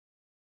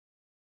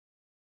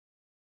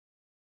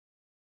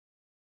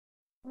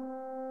Welcome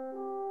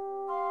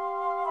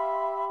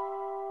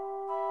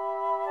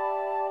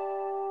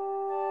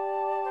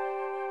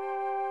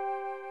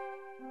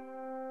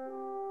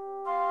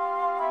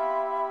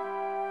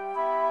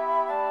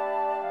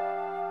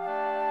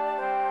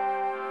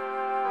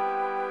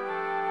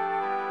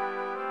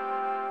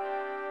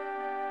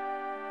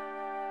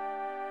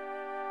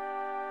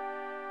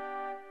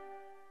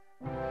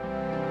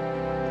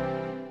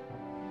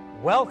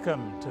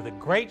to the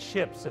great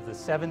ships of the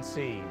seven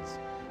seas.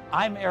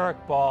 I'm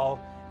Eric Ball,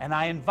 and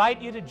I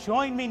invite you to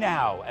join me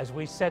now as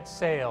we set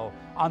sail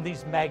on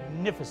these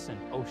magnificent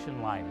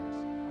ocean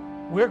liners.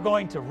 We're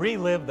going to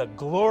relive the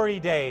glory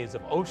days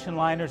of ocean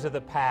liners of the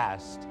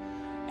past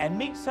and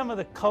meet some of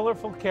the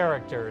colorful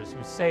characters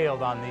who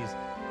sailed on these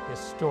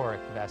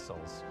historic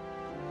vessels.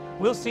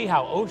 We'll see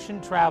how ocean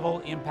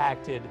travel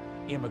impacted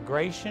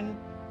immigration,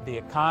 the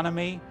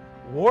economy,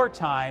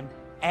 wartime,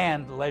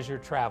 and leisure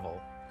travel.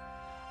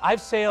 I've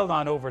sailed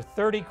on over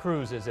 30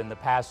 cruises in the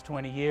past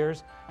 20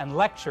 years and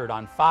lectured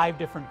on 5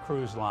 different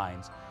cruise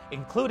lines,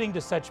 including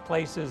to such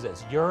places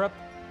as Europe,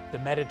 the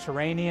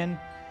Mediterranean,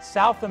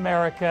 South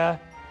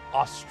America,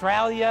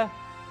 Australia,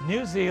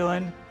 New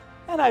Zealand,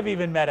 and I've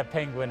even met a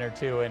penguin or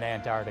two in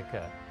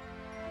Antarctica.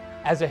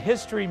 As a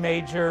history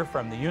major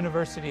from the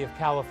University of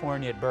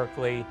California at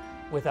Berkeley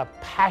with a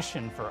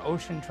passion for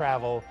ocean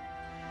travel,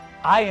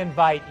 I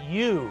invite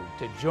you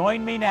to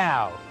join me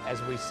now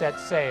as we set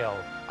sail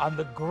on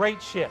the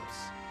great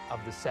ships of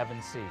the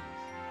seven seas.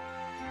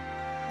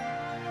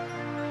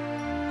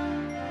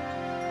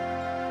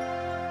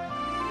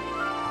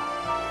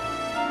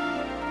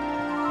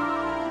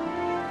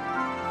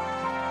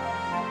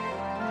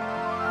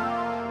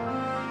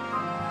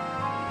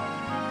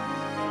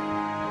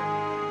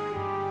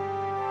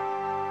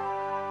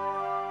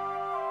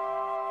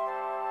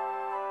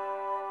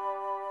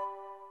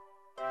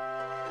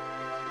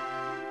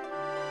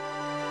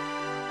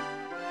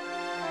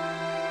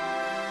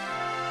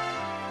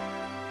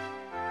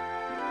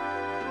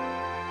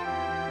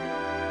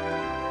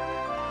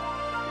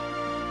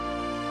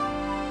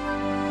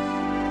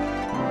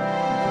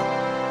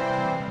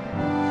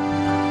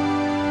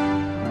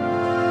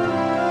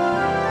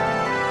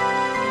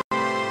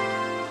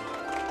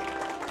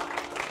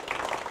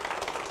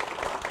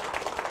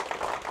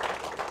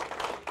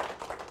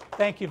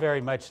 Thank you very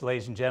much,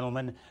 ladies and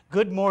gentlemen.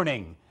 Good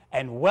morning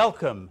and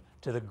welcome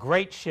to the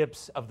great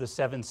ships of the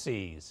seven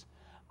seas.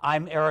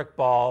 I'm Eric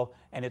Ball,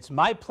 and it's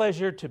my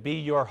pleasure to be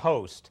your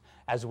host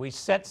as we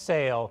set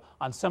sail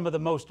on some of the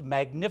most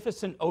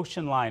magnificent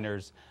ocean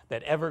liners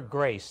that ever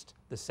graced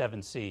the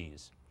seven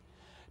seas.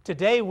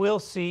 Today we'll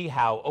see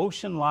how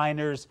ocean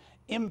liners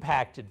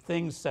impacted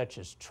things such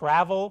as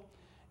travel,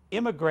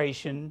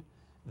 immigration,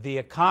 the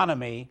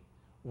economy,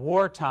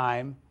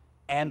 wartime,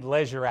 and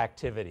leisure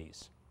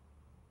activities.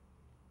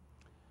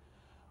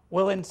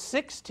 Well, in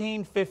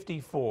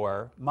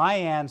 1654, my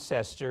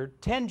ancestor,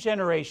 10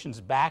 generations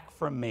back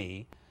from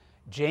me,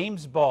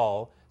 James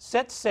Ball,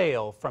 set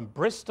sail from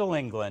Bristol,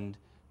 England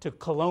to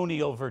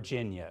colonial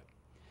Virginia.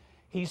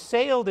 He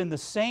sailed in the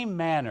same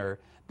manner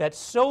that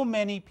so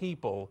many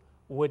people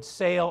would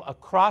sail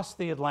across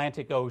the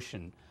Atlantic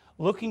Ocean,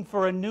 looking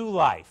for a new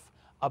life,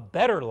 a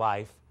better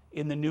life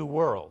in the New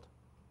World.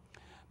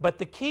 But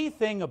the key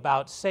thing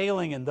about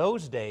sailing in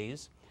those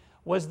days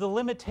was the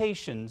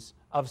limitations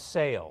of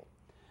sail.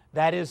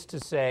 That is to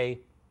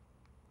say,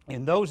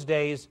 in those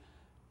days,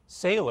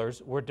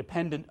 sailors were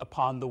dependent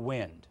upon the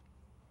wind.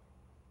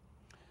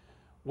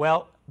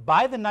 Well,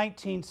 by the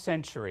 19th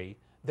century,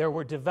 there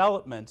were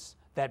developments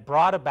that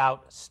brought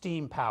about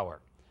steam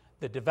power.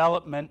 The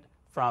development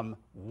from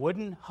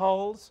wooden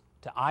hulls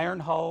to iron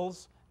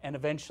hulls and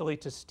eventually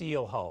to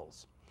steel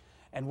hulls.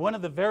 And one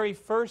of the very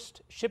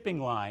first shipping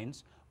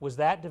lines was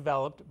that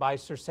developed by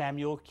Sir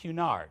Samuel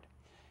Cunard.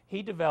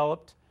 He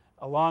developed,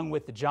 along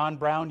with the John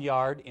Brown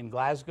Yard in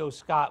Glasgow,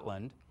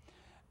 Scotland,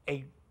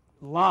 a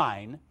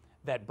line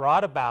that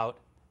brought about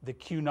the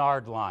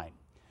Cunard Line.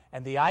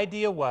 And the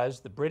idea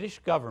was the British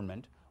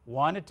government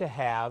wanted to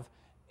have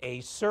a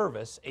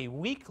service, a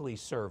weekly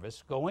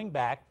service, going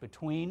back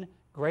between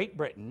Great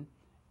Britain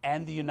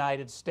and the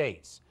United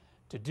States.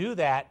 To do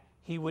that,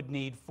 he would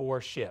need 4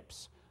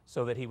 ships,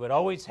 so that he would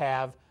always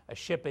have a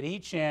ship at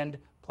each end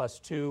plus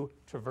 2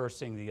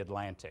 traversing the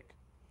Atlantic.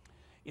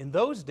 In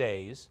those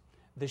days,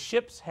 the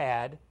ships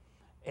had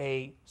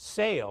a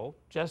sail,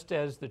 just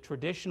as the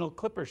traditional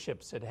clipper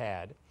ships had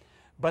had,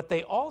 but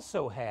they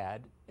also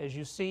had, as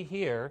you see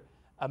here,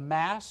 a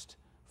mast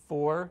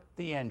for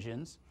the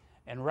engines,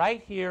 and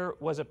right here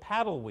was a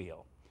paddle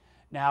wheel.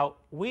 Now,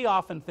 we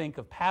often think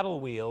of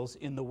paddle wheels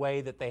in the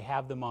way that they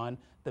have them on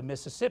the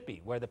Mississippi,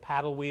 where the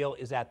paddle wheel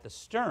is at the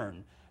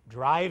stern,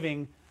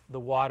 driving the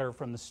water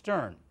from the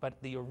stern.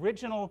 But the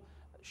original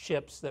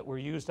ships that were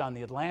used on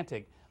the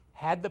Atlantic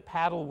had the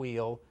paddle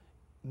wheel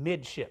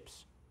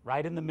midships,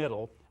 right in the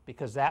middle,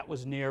 because that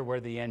was near where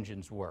the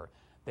engines were.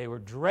 They were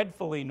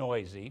dreadfully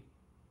noisy,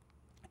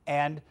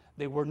 and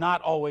they were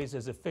not always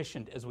as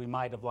efficient as we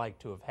might have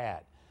liked to have had.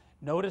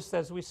 Notice,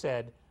 as we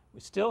said, we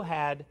still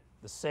had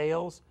the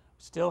sails,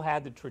 still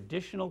had the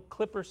traditional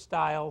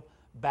clipper-style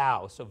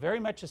bow, so very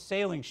much a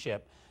sailing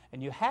ship.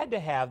 And you had to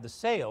have the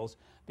sails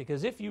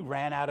because if you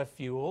ran out of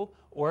fuel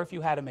or if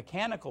you had a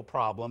mechanical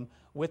problem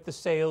with the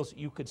sails,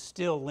 you could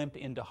still limp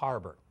into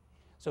harbor.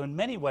 So in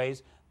many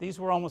ways, these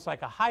were almost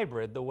like a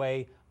hybrid the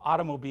way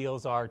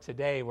automobiles are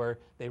today, where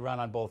they run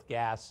on both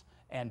gas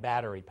and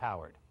battery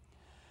powered.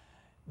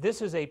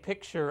 This is a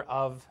picture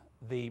of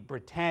the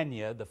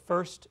Britannia, the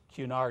first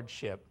Cunard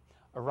ship,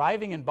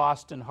 arriving in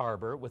Boston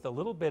Harbor with a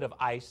little bit of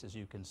ice, as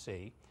you can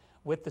see,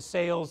 with the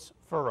sails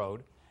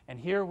furrowed. And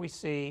here we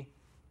see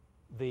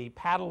the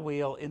paddle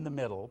wheel in the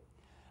middle.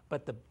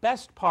 But the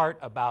best part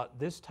about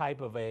this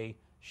type of a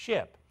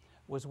ship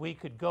was we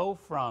could go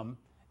from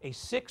a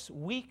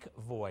 6-week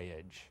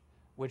voyage,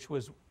 which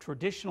was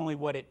traditionally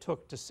what it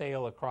took to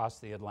sail across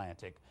the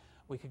Atlantic.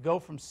 We could go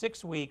from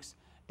 6 weeks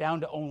down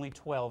to only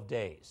 12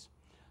 days.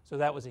 So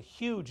that was a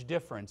huge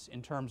difference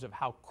in terms of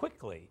how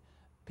quickly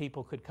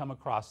people could come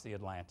across the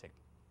Atlantic.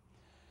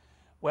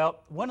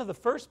 Well, one of the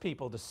first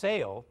people to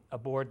sail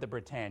aboard the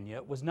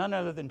Britannia was none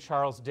other than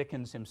Charles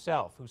Dickens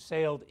himself, who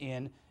sailed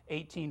in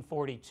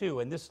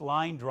 1842. And this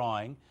line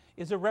drawing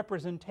is a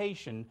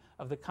representation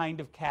of the kind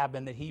of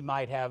cabin that he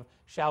might have,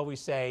 shall we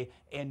say,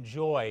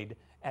 enjoyed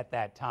at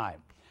that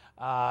time.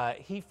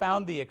 He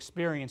found the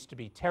experience to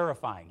be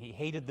terrifying. He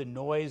hated the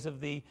noise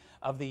of the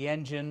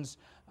engines,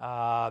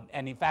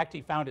 and in fact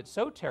he found it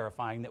so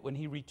terrifying that when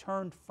he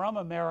returned from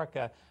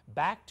America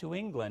back to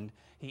England,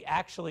 he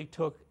actually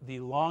took the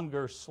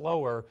longer,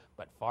 slower,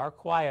 but far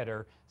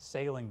quieter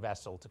sailing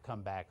vessel to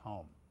come back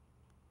home.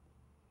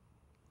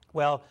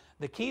 Well,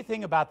 the key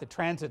thing about the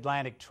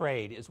transatlantic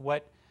trade is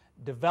what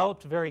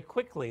developed very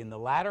quickly in the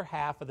latter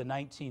half of the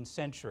 19th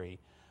century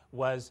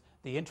was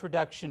the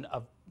introduction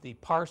of the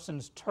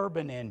Parsons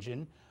turbine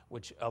engine,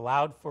 which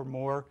allowed for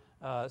more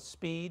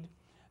speed,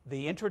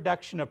 the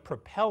introduction of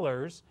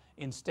propellers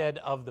instead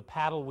of the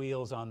paddle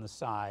wheels on the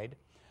side,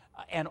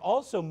 and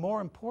also,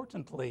 more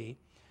importantly,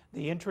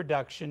 the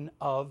introduction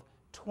of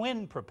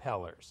twin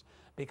propellers.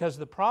 Because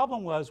the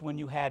problem was when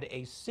you had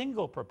a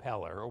single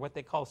propeller, or what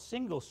they call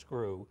single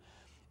screw,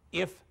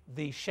 if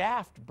the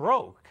shaft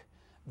broke,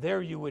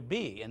 there you would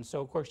be. And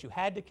so, of course, you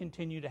had to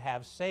continue to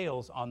have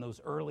sails on those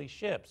early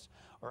ships,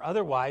 or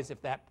otherwise,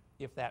 if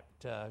that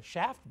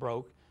shaft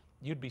broke,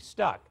 you'd be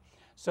stuck.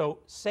 So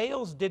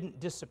sails didn't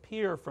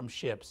disappear from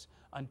ships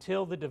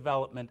until the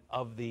development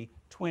of the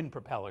twin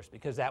propellers,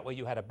 because that way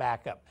you had a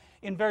backup.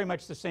 In very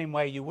much the same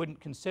way you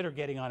wouldn't consider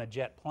getting on a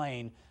jet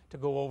plane to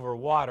go over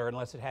water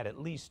unless it had at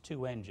least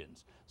 2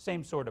 engines.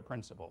 Same sort of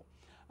principle.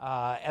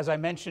 As I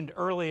mentioned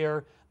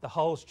earlier, the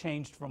hulls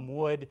changed from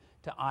wood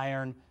to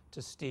iron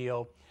to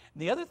steel.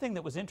 And the other thing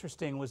that was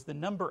interesting was the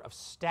number of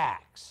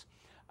stacks.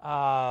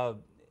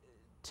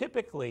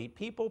 Typically,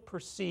 people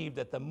perceived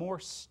that the more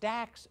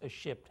stacks a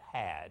ship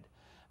had,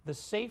 the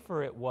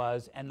safer it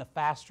was and the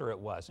faster it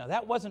was. Now,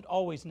 that wasn't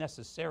always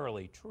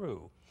necessarily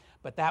true,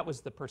 but that was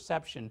the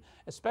perception,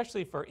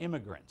 especially for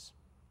immigrants.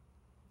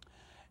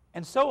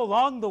 And so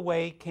along the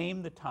way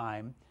came the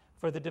time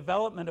for the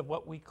development of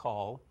what we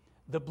call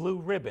the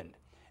Blue Ribband.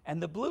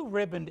 And the Blue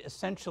Ribband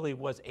essentially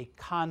was a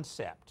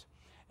concept.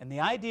 And the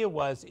idea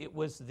was it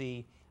was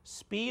the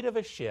speed of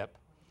a ship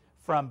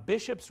from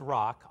Bishop's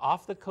Rock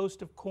off the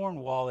coast of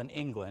Cornwall in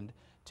England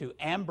to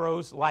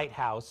Ambrose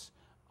Lighthouse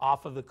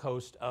off of the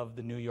coast of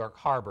the New York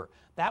Harbor.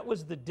 That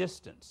was the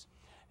distance.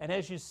 And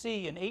as you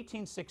see, in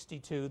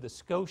 1862, the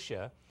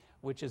Scotia,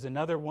 which is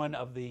another one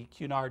of the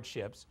Cunard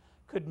ships,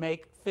 could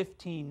make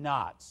 15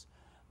 knots.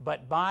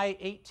 But by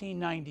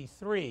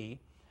 1893,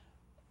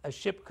 a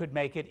ship could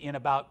make it in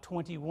about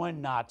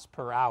 21 knots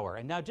per hour.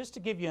 And now, just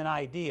to give you an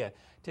idea,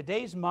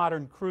 today's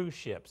modern cruise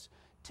ships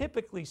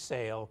typically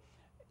sail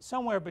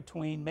somewhere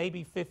between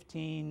maybe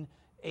 15,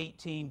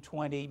 18,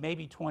 20,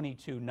 maybe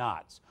 22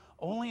 knots.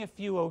 Only a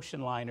few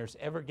ocean liners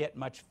ever get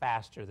much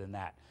faster than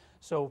that.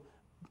 So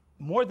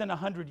more than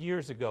 100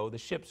 years ago, the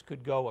ships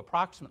could go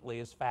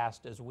approximately as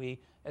fast as we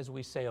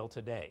sail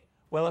today.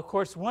 Well, of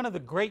course, one of the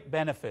great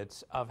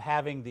benefits of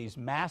having these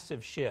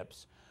massive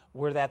ships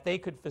were that they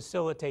could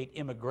facilitate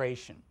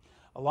immigration.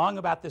 Along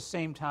about the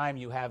same time,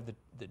 you have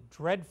the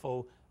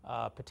dreadful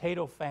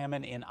potato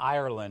famine in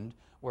Ireland,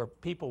 where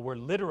people were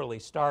literally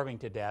starving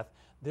to death.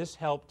 This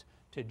helped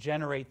to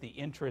generate the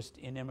interest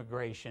in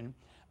immigration.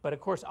 But of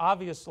course,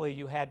 obviously,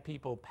 you had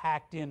people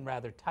packed in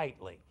rather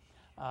tightly.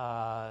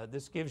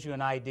 This gives you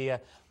an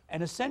idea.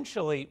 And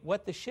essentially,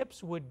 what the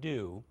ships would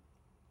do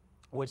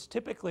was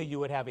typically you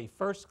would have a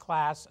first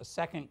class, a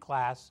second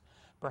class,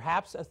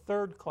 perhaps a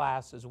third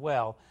class as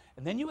well,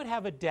 and then you would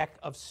have a deck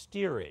of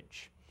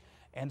steerage.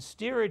 And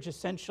steerage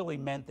essentially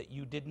meant that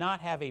you did not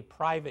have a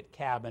private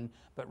cabin,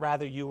 but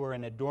rather you were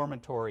in a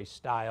dormitory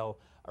style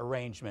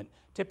arrangement.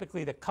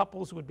 Typically the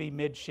couples would be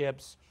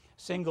midships,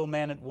 single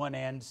men at one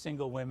end,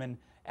 single women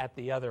at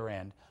the other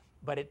end.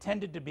 But it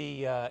tended to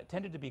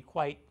be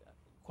quite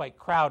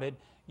crowded.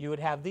 You would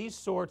have these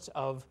sorts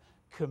of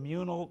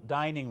communal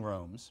dining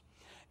rooms.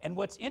 And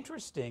what's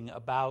interesting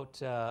about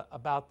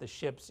the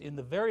ships, in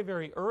the very,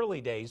 very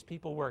early days,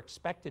 people were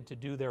expected to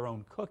do their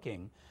own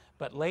cooking,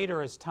 but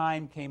later as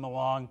time came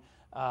along,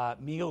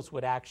 meals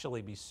would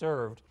actually be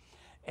served.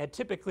 And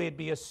typically it'd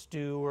be a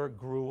stew or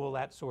gruel,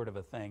 that sort of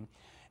a thing.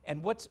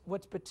 And what's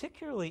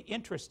particularly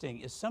interesting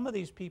is some of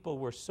these people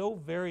were so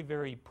very,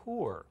 very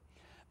poor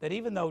that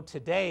even though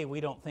today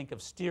we don't think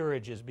of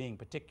steerage as being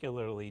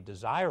particularly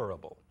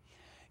desirable,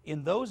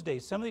 in those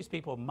days some of these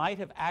people might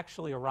have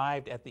actually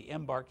arrived at the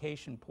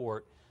embarkation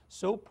port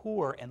so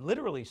poor and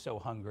literally so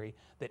hungry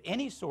that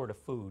any sort of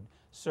food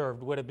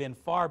served would have been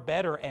far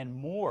better and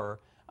more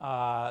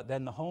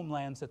than the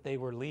homelands that they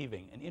were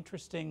leaving. An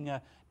interesting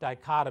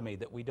dichotomy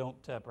that we don't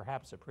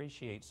perhaps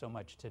appreciate so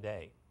much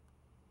today.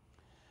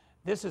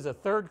 This is a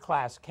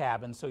third-class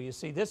cabin, so you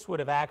see this would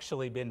have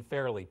actually been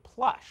fairly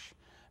plush.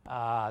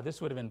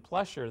 This would have been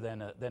plusher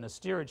than a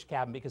steerage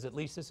cabin, because at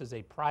least this is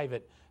a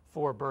private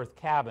four-berth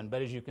cabin.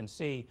 But as you can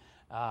see,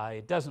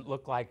 it doesn't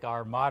look like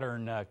our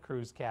modern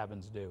cruise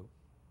cabins do.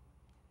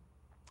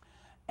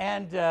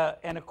 And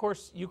of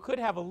course, you could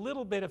have a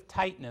little bit of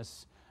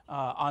tightness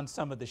on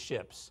some of the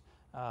ships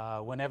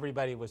when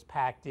everybody was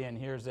packed in.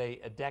 Here's a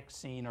deck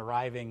scene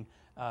arriving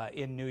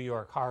in New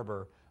York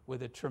Harbor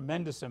with a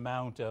tremendous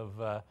amount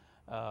of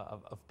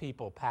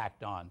people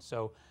packed on.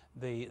 So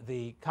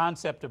the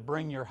concept of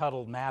bring your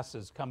huddled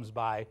masses comes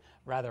by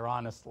rather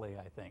honestly,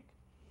 I think.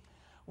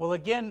 Well,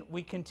 again,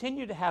 we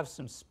continue to have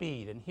some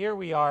speed, and here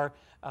we are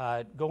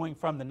going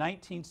from the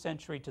 19th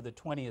century to the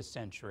 20th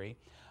century.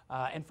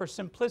 And for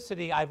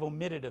simplicity, I've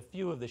omitted a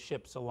few of the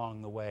ships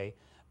along the way,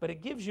 but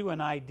it gives you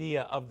an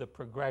idea of the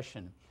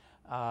progression.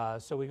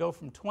 So we go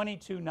from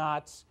 22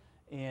 knots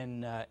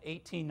in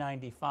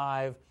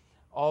 1895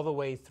 all the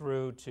way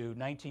through to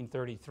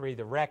 1933.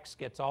 The Rex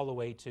gets all the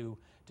way to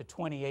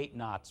 28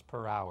 knots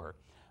per hour,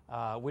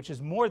 which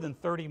is more than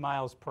 30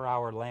 miles per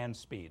hour land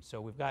speed.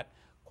 So we've got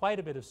quite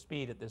a bit of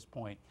speed at this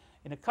point.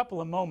 In a couple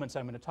of moments,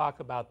 I'm going to talk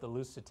about the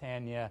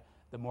Lusitania,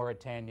 the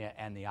Mauretania,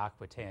 and the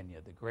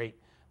Aquitania, the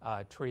great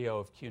trio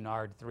of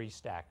Cunard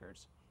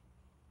three-stackers.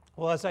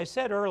 Well, as I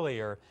said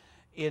earlier,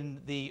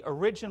 in the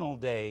original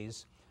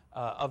days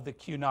of the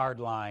Cunard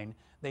line,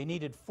 they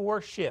needed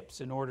 4 ships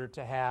in order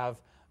to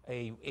have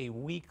a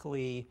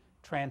weekly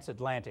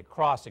transatlantic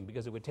crossing,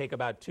 because it would take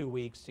about 2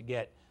 weeks to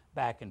get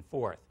back and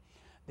forth.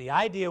 The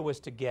idea was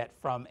to get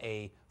from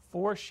a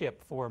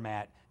 4-ship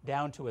format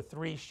down to a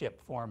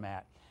 3-ship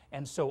format.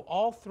 And so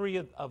all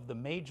 3 of the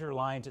major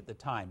lines at the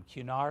time,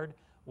 Cunard,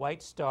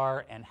 White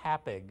Star, and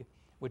Hapag,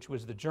 which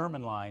was the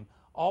German line,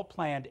 all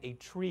planned a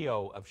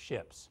trio of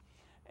ships.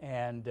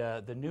 And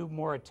the new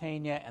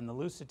Mauretania and the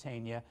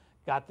Lusitania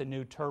got the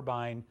new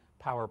turbine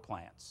power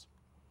plants.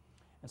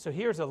 And so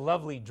here's a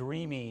lovely,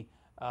 dreamy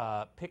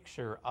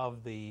picture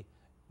of the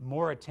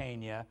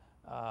Mauretania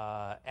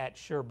at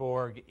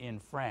Cherbourg in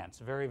France.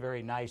 Very,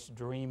 very nice,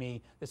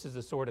 dreamy. This is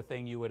the sort of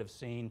thing you would have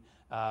seen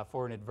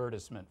for an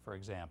advertisement, for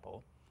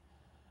example.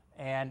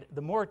 And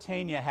the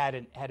Mauretania had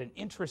an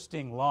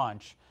interesting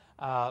launch.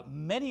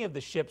 Many of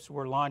the ships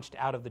were launched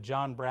out of the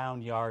John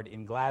Brown Yard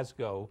in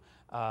Glasgow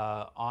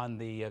on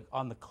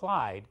the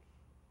Clyde,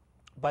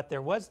 but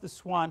there was the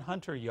Swan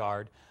Hunter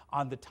Yard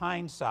on the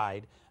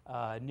Tyneside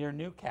near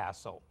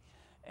Newcastle.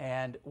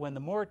 And when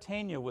the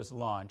Mauretania was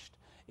launched,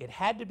 it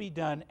had to be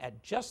done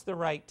at just the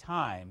right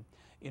time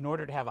in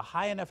order to have a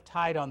high enough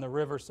tide on the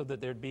river so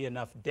that there'd be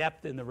enough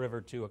depth in the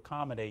river to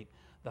accommodate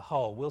the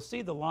hull. We'll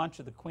see the launch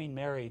of the Queen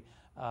Mary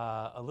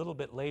a little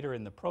bit later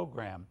in the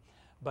program.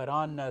 But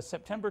on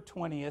September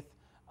 20th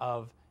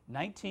of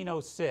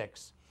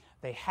 1906,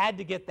 they had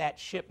to get that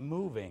ship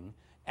moving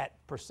at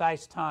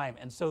precise time.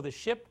 And so the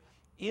ship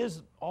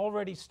is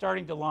already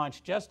starting to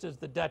launch just as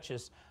the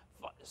Duchess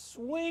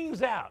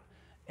swings out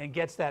and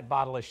gets that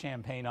bottle of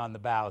champagne on the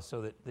bow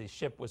so that the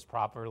ship was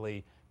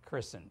properly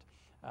christened.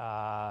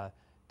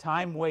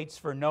 Time waits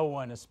for no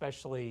one,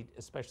 especially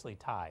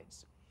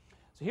tides.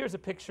 So here's a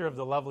picture of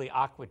the lovely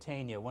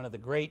Aquitania, one of the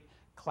great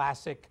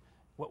classic,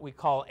 what we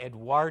call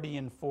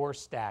Edwardian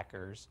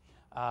four-stackers.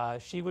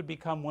 She would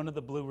become one of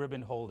the Blue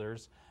Ribbon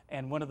holders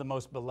and one of the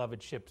most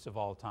beloved ships of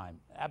all time.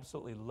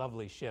 Absolutely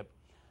lovely ship.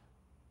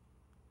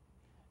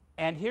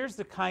 And here's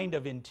the kind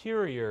of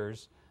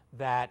interiors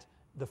that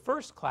the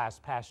first-class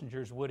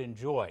passengers would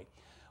enjoy.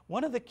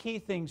 One of the key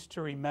things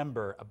to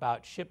remember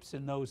about ships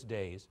in those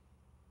days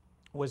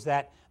was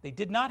that they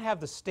did not have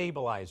the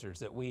stabilizers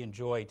that we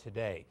enjoy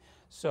today.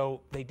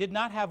 So they did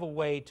not have a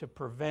way to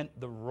prevent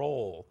the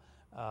roll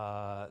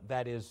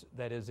that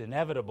is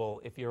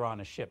inevitable if you're on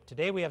a ship.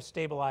 Today we have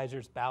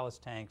stabilizers,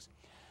 ballast tanks.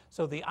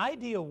 So the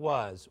idea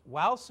was,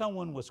 while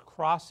someone was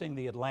crossing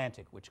the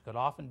Atlantic, which could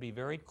often be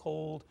very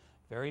cold,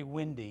 very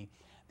windy,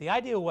 the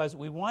idea was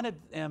we wanted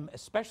them,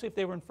 especially if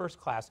they were in first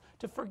class,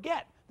 to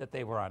forget that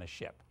they were on a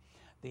ship.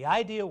 The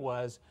idea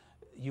was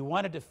you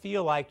wanted to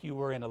feel like you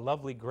were in a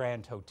lovely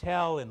grand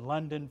hotel in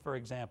London, for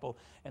example,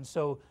 and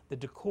so the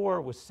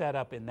decor was set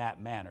up in that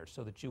manner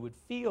so that you would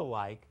feel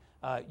like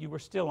you were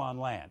still on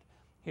land.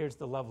 Here's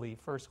the lovely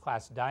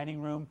first-class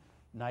dining room,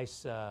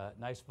 nice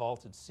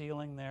vaulted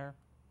ceiling there.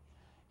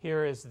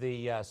 Here is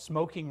the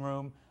smoking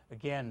room.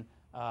 Again,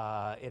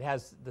 it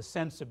has the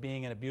sense of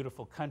being in a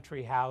beautiful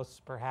country house,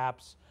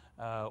 perhaps,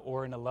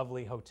 or in a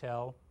lovely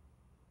hotel.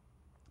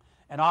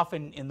 And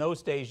often in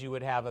those days you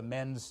would have a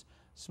men's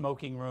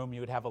smoking room, you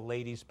would have a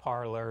ladies'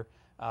 parlor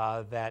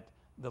that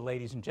the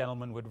ladies and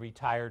gentlemen would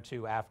retire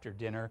to after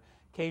dinner.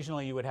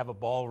 Occasionally you would have a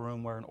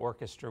ballroom where an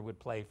orchestra would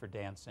play for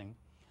dancing.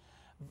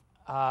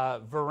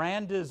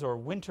 Verandas or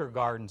winter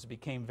gardens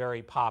became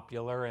very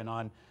popular,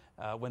 and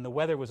when the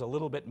weather was a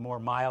little bit more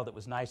mild, it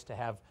was nice to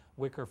have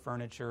wicker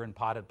furniture and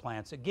potted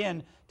plants,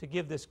 again, to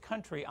give this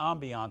country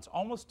ambiance,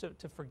 almost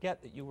to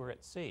forget that you were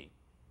at sea.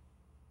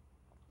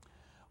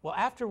 Well,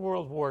 after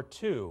World War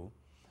II,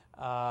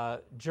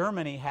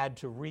 Germany had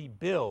to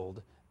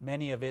rebuild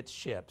many of its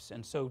ships,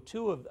 and so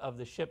two of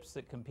the ships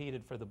that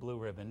competed for the Blue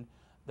Ribbon,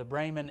 the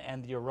Bremen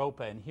and the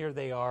Europa, and here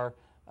they are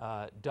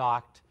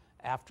docked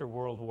after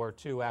World War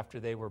II,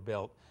 after they were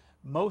built.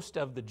 Most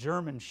of the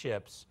German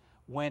ships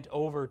went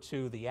over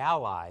to the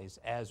Allies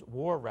as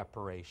war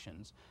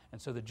reparations,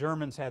 and so the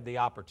Germans had the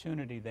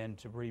opportunity then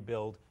to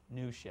rebuild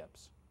new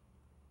ships.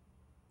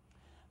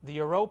 The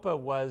Europa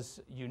was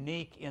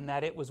unique in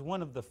that it was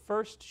one of the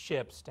first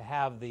ships to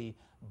have the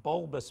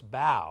bulbous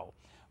bow,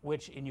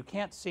 which, and you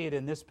can't see it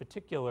in this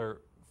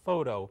particular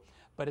photo,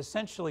 but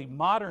essentially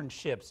modern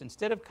ships,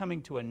 instead of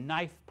coming to a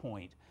knife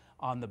point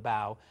on the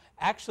bow,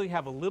 actually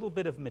have a little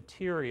bit of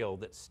material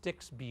that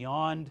sticks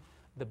beyond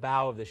the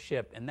bow of the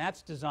ship, and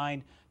that's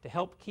designed to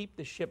help keep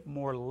the ship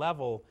more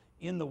level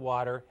in the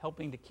water,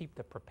 helping to keep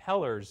the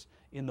propellers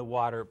in the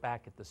water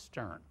back at the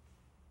stern.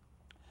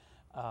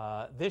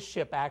 This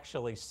ship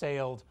actually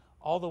sailed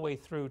all the way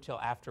through till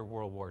after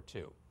World War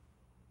II.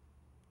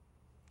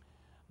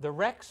 The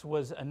Rex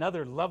was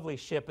another lovely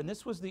ship, and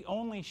this was the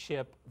only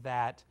ship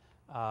that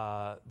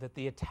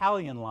the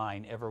Italian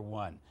line ever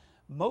won.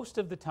 Most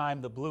of the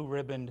time, the Blue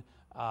Ribbon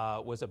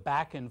was a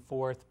back and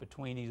forth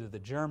between either the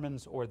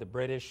Germans or the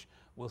British.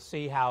 We'll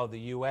see how the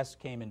U.S.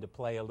 came into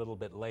play a little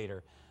bit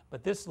later.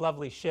 But this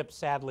lovely ship,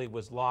 sadly,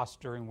 was lost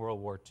during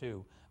World War II,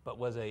 but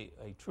was a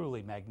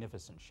truly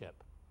magnificent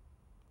ship.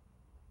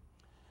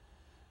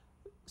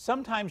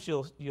 Sometimes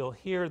you'll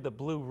hear the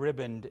Blue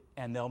Ribbon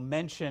and they'll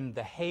mention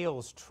the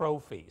Hales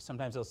Trophy.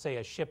 Sometimes they'll say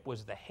a ship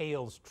was the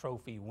Hales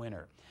Trophy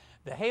winner.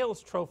 The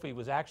Hales Trophy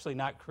was actually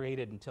not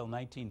created until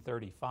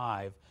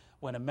 1935,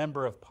 when a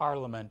member of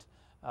Parliament,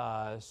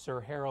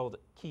 Sir Harold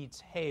Keats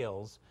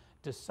Hales,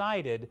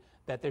 decided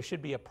that there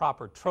should be a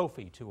proper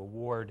trophy to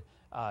award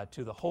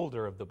to the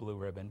holder of the Blue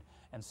Ribbon,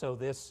 and so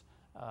this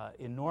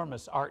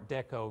enormous Art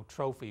Deco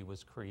trophy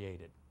was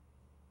created.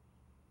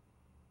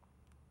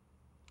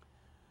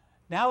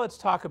 Now let's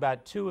talk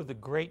about two of the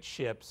great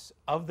ships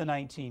of the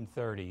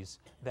 1930s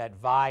that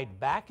vied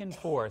back and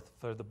forth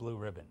for the Blue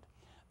Ribbon.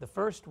 The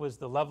first was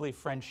the lovely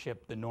French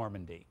ship, the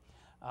Normandy.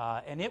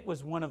 And it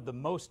was one of the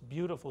most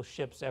beautiful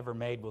ships ever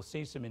made. We'll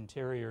see some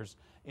interiors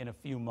in a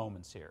few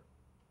moments here.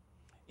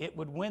 It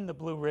would win the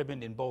Blue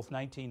Ribbon in both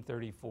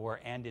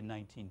 1934 and in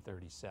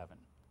 1937.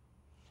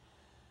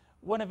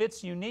 One of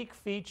its unique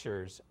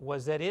features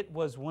was that it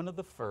was one of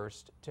the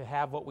first to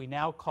have what we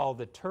now call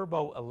the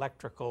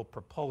turbo-electrical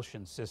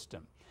propulsion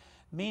system,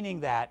 meaning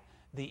that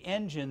the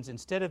engines,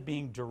 instead of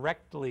being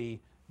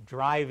directly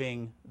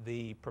driving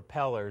the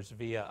propellers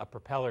via a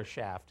propeller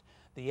shaft,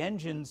 the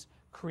engines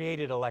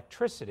created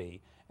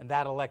electricity, and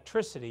that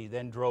electricity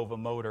then drove a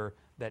motor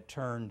that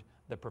turned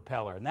the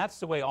propeller. And that's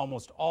the way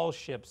almost all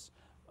ships,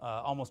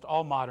 almost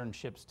all modern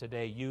ships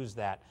today use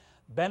that.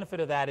 Benefit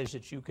of that is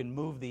that you can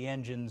move the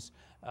engines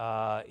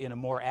in a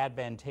more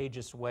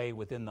advantageous way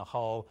within the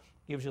hull,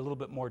 gives you a little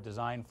bit more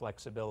design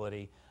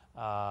flexibility,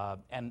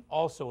 and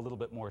also a little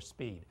bit more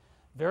speed.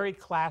 Very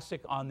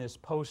classic on this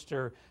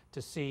poster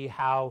to see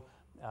how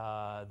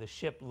the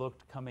ship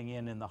looked coming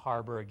in the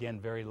harbor. Again,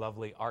 very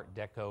lovely Art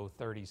Deco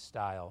 30s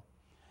style.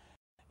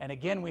 And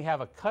again, we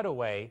have a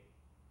cutaway,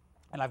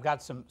 and I've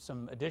got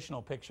some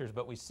additional pictures,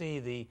 but we see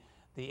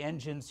the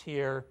engines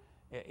here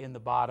in the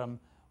bottom.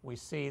 We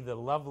see the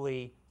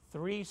lovely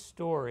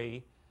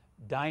 3-story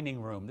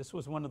dining room. This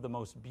was one of the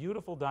most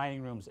beautiful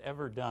dining rooms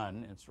ever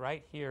done. It's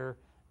right here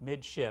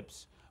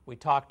midships. We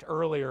talked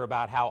earlier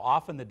about how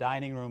often the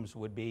dining rooms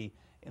would be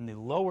in the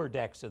lower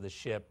decks of the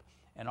ship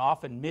and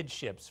often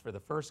midships for the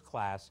first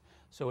class,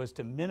 so as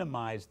to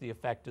minimize the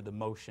effect of the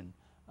motion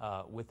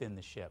within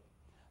the ship.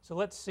 So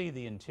let's see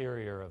the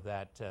interior of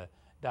that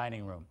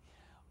dining room.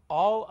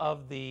 All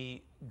of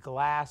the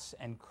glass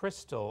and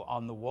crystal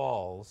on the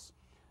walls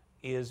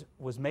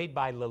was made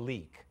by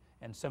Lalique,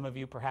 and some of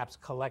you perhaps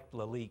collect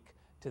Lalique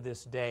to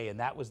this day, and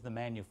that was the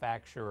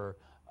manufacturer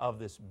of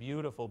this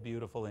beautiful,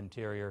 beautiful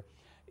interior.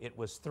 It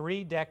was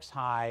 3 decks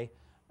high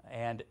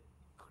and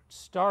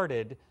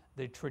started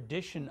the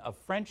tradition of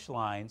French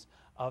lines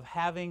of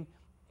having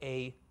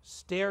a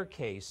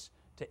staircase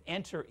to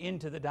enter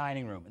into the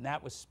dining room, and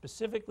that was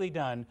specifically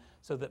done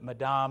so that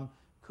Madame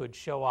could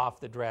show off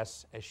the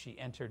dress as she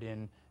entered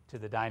into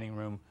the dining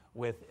room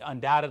with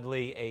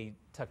undoubtedly a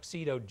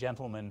tuxedoed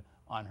gentleman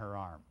on her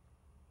arm.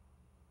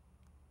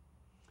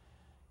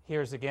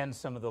 Here's again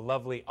some of the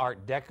lovely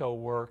Art Deco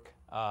work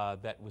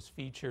that was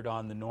featured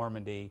on the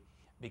Normandy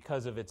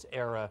because of its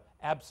era.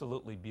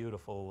 Absolutely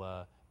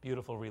beautiful,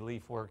 beautiful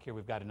relief work. Here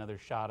we've got another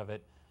shot of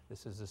it.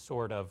 This is a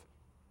sort of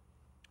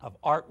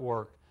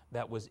artwork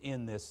that was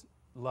in this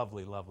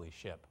lovely, lovely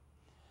ship.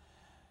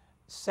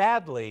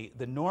 Sadly,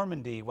 the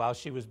Normandy, while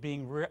she was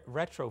being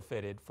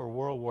retrofitted for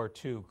World War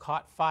II,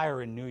 caught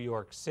fire in New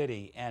York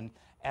City, and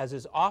as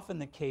is often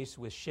the case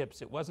with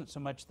ships, it wasn't so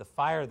much the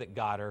fire that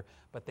got her,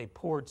 but they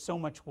poured so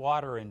much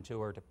water into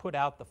her to put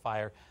out the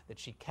fire that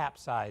she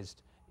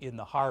capsized in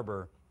the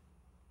harbor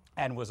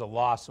and was a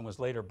loss and was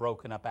later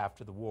broken up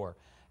after the war.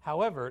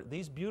 However,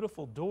 these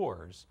beautiful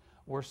doors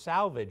were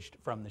salvaged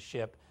from the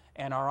ship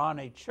and are on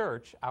a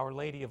church, Our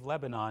Lady of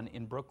Lebanon,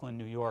 in Brooklyn,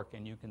 New York,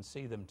 and you can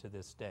see them to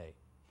this day.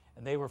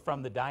 And they were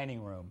from the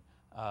dining room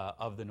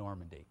of the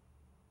Normandy.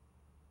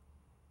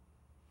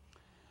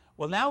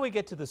 Well, now we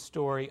get to the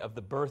story of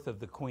the birth of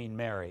the Queen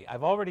Mary.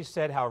 I've already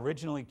said how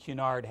originally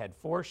Cunard had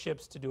 4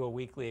 ships to do a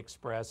weekly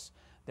express,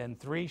 then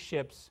 3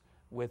 ships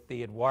with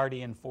the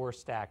Edwardian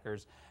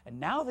 4-stackers. And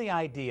now the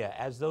idea,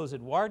 as those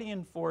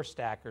Edwardian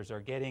 4-stackers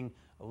are getting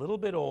a little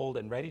bit old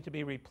and ready to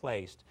be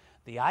replaced,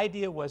 the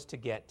idea was to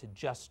get to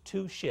just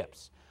 2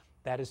 ships.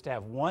 That is to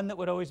have one that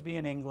would always be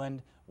in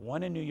England,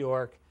 one in New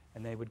York,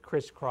 and they would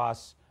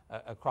crisscross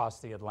across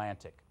the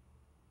Atlantic.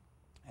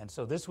 And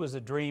so this was a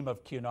dream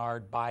of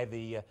Cunard by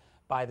the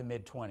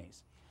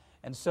mid-20s.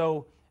 And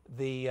so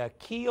the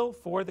keel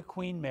for the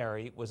Queen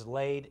Mary was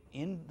laid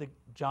in the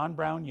John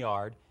Brown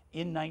Yard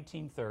in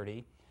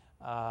 1930,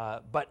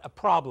 but a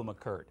problem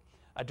occurred.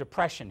 A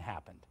depression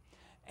happened,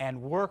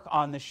 and work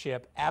on the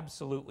ship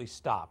absolutely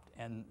stopped,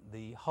 and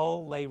the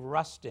hull lay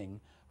rusting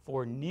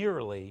for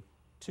nearly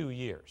 2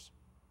 years.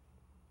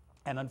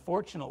 And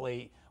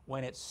unfortunately,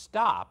 when it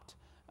stopped,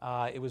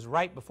 it was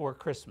right before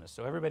Christmas,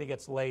 so everybody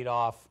gets laid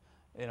off,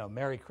 you know,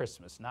 Merry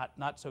Christmas,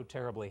 not so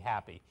terribly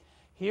happy.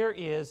 Here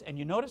is, and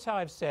you notice how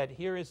I've said,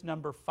 here is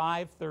number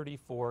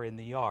 534 in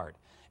the yard.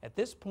 At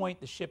this point,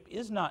 the ship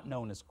is not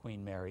known as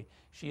Queen Mary.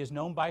 She is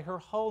known by her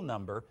hull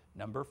number,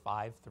 number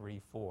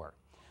 534.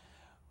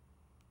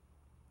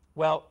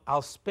 Well,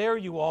 I'll spare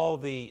you all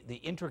the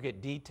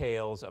intricate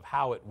details of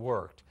how it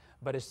worked,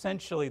 but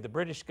essentially the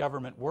British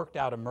government worked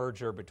out a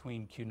merger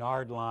between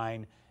Cunard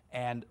Line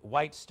and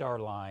White Star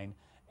Line,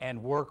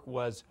 and work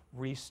was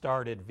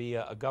restarted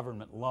via a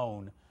government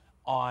loan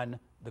on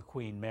the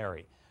Queen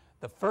Mary.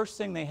 The first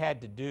thing they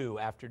had to do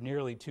after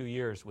nearly 2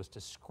 years was to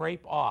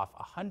scrape off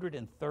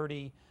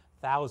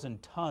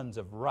 130,000 tons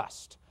of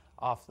rust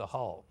off the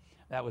hull.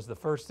 That was the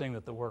first thing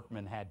that the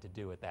workmen had to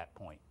do at that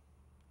point.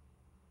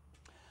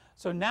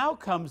 So now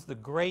comes the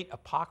great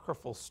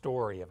apocryphal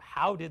story of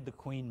how did the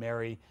Queen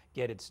Mary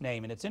get its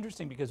name. And it's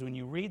interesting because when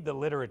you read the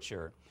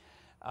literature,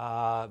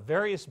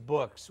 various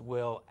books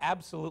will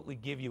absolutely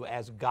give you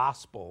as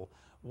gospel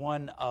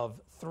one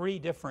of 3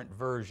 different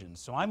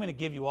versions. So I'm going to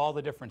give you all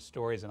the different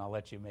stories and I'll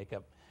let you make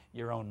up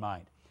your own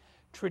mind.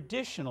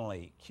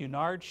 Traditionally,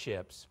 Cunard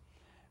ships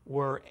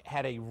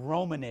had a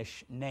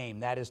Romanish name.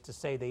 That is to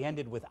say, they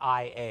ended with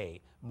IA,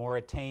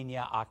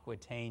 Mauritania,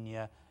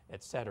 Aquitania,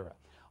 etc.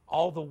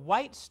 All the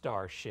White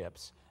Star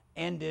ships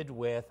ended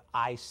with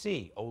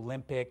IC,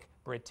 Olympic,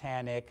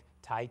 Britannic,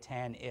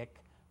 Titanic,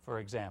 for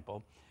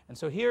example. And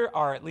so here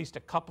are at least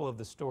a couple of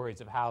the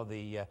stories of how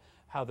the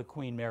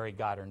Queen Mary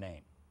got her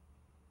name.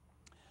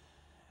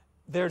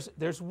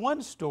 There's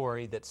one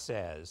story that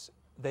says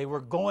they were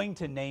going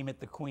to name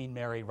it the Queen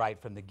Mary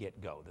right from the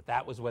get-go,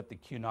 that was what the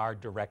Cunard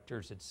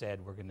directors had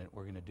said, we're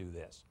going to do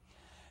this.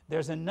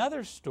 There's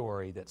another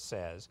story that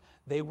says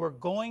they were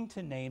going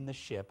to name the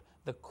ship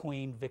the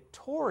Queen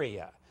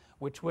Victoria,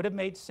 which would have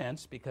made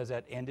sense because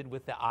that ended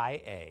with the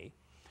IA.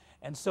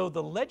 And so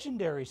the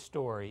legendary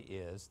story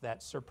is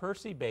that Sir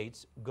Percy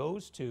Bates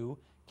goes to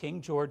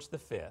King George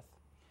V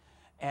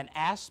and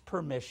asks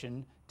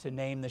permission to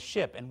name the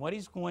ship. And what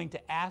he's going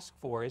to ask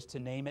for is to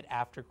name it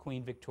after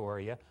Queen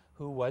Victoria,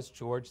 who was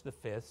George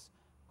V's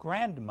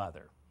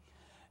grandmother.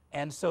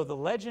 And so the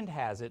legend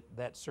has it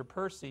that Sir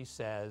Percy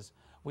says,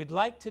 we'd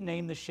like to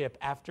name the ship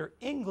after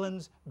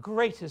England's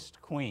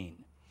greatest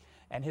queen.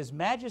 And His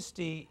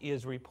Majesty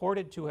is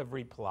reported to have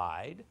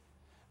replied,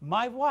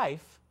 my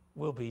wife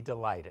will be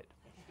delighted.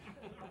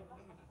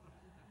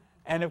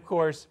 And of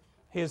course,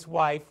 his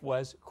wife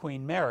was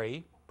Queen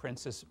Mary,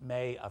 Princess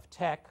May of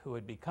Teck, who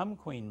had become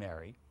Queen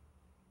Mary.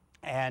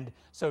 And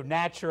so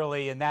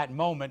naturally, in that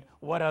moment,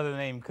 what other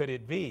name could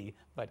it be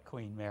but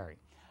Queen Mary?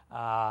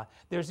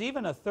 There's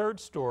even a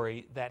third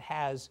story that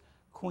has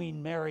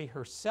Queen Mary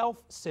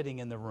herself sitting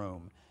in the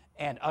room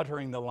and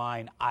uttering the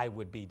line, I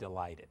would be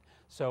delighted.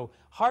 So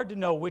hard to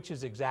know which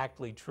is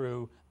exactly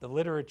true. The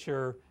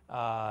literature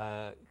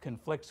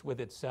conflicts with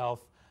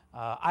itself.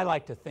 I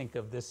like to think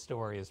of this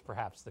story as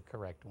perhaps the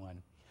correct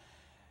one.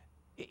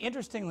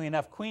 Interestingly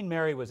enough, Queen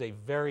Mary was a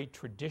very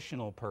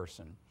traditional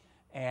person,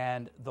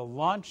 and the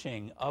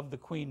launching of the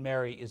Queen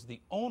Mary is the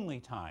only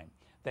time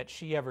that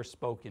she ever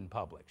spoke in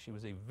public. She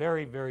was a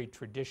very, very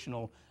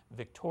traditional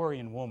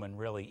Victorian woman,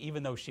 really,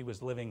 even though she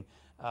was living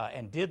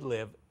and did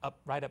live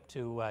right up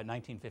to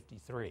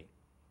 1953.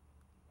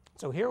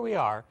 So here we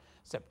are,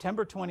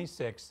 September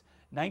 26,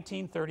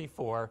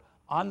 1934,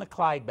 on the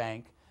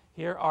Clydebank.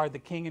 Here are the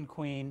King and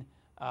Queen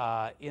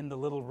in the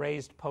little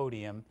raised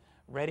podium,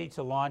 ready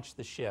to launch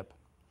the ship.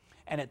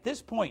 And at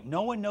this point,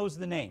 no one knows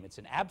the name. It's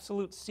an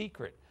absolute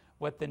secret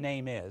what the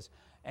name is.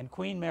 And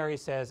Queen Mary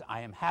says,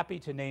 "I am happy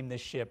to name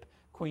this ship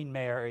Queen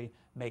Mary.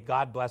 May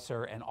God bless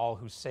her and all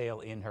who sail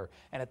in her."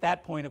 And at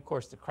that point, of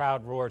course, the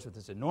crowd roars with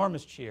this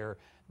enormous cheer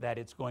that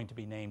it's going to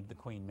be named the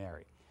Queen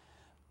Mary.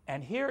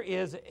 And here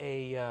is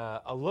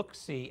a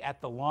look-see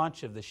at the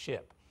launch of the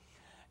ship.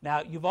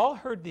 Now, you've all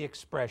heard the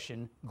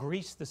expression,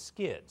 grease the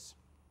skids.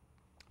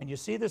 And you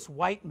see this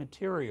white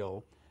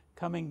material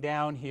coming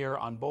down here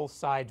on both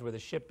sides where the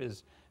ship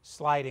is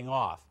sliding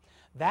off.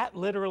 That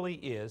literally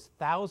is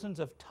thousands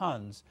of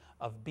tons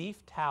of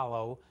beef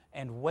tallow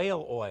and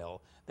whale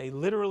oil. They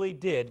literally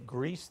did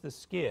grease the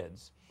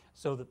skids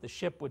so that the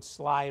ship would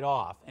slide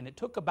off. And it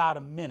took about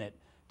a minute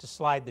to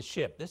slide the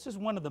ship. This is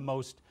one of the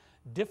most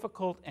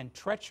difficult and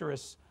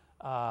treacherous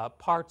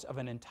parts of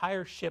an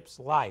entire ship's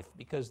life,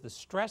 because the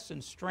stress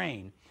and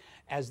strain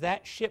as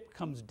that ship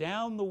comes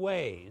down the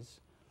ways,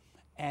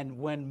 and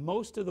when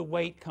most of the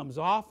weight comes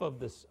off of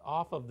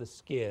the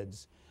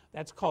skids,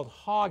 that's called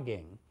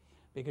hogging,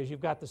 because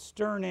you've got the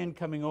stern end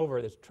coming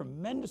over. There's a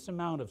tremendous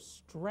amount of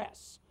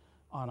stress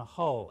on a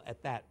hull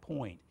at that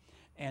point.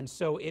 And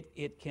so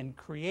it can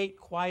create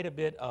quite a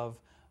bit of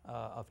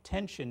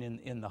tension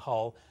in the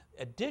hull.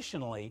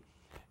 Additionally,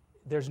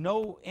 there's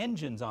no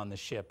engines on the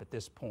ship at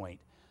this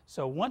point.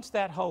 So once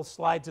that hull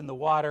slides in the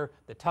water,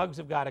 the tugs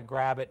have got to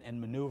grab it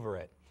and maneuver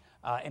it.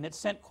 And it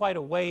sent quite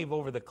a wave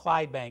over the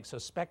Clydebank, so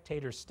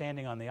spectators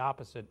standing on the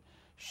opposite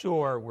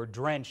shore were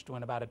drenched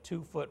when about a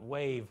 2-foot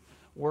wave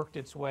worked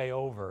its way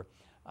over.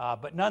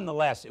 But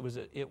nonetheless, it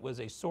was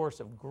a source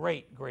of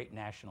great, great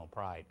national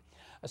pride.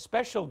 A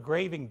special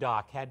graving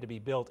dock had to be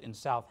built in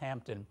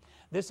Southampton.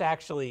 This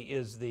actually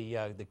is the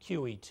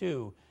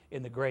QE2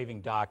 in the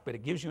graving dock, but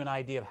it gives you an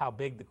idea of how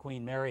big the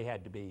Queen Mary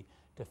had to be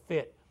to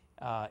fit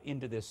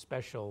into this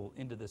special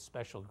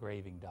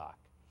graving dock.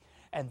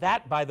 And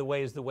that, by the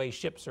way, is the way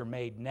ships are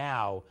made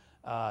now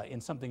in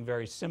something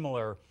very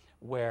similar,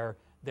 where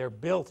they're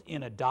built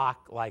in a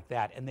dock like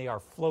that and they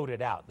are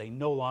floated out. They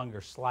no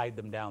longer slide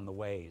them down the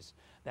ways.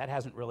 That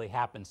hasn't really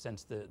happened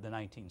since the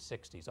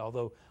 1960s,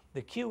 although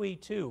the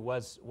QE2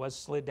 was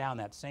slid down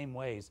that same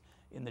ways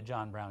in the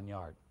John Brown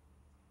Yard.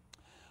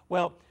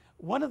 Well,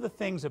 one of the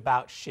things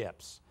about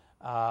ships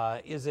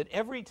is that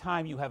every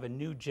time you have a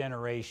new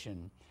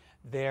generation,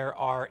 there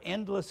are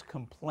endless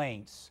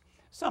complaints,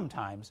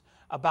 sometimes,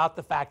 about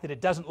the fact that it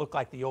doesn't look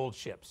like the old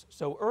ships.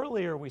 So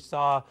earlier we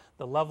saw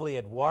the lovely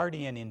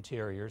Edwardian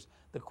interiors.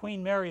 The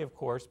Queen Mary, of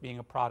course, being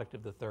a product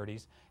of the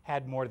 30s,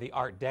 had more of the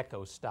Art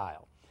Deco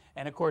style.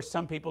 And of course,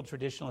 some people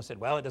traditionally said,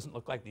 well, it doesn't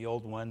look like the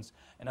old ones.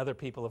 And other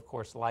people, of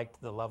course, liked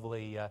the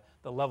lovely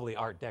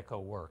Art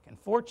Deco work. And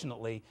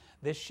fortunately,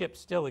 this ship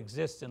still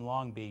exists in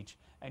Long Beach,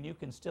 and you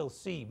can still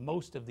see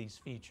most of these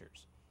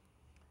features.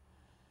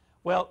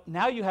 Well,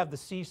 now you have the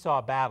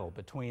seesaw battle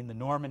between the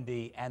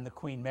Normandy and the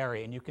Queen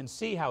Mary, and you can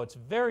see how it's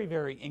very,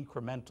 very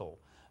incremental.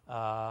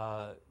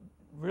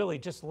 Really,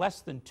 just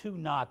less than 2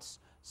 knots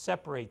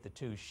separate the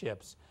two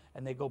ships,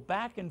 and they go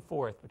back and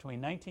forth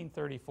between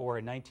 1934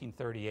 and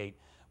 1938,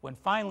 when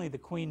finally the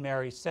Queen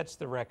Mary sets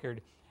the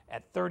record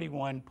at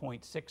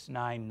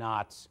 31.69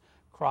 knots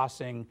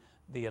crossing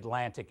the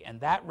Atlantic, and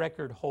that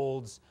record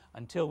holds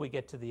until we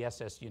get to the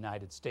SS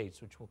United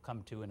States, which we'll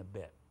come to in a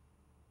bit.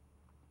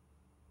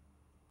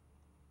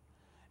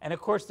 And of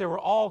course, there were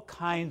all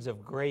kinds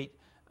of great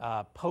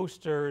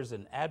posters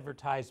and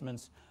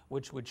advertisements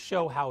which would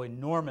show how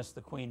enormous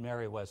the Queen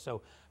Mary was.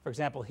 So, for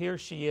example, here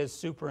she is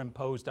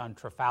superimposed on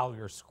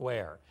Trafalgar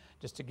Square.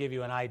 Just to give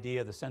you an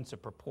idea of the sense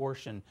of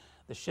proportion,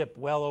 the ship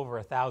well over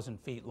 1,000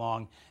 feet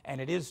long,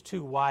 and it is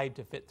too wide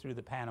to fit through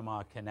the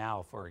Panama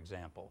Canal, for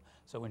example.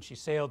 So when she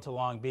sailed to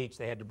Long Beach,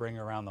 they had to bring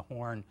her around the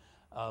Horn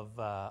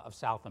of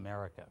South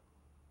America.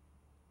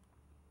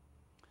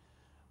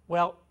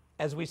 Well,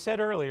 as we said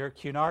earlier,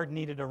 Cunard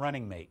needed a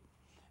running mate,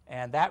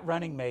 and that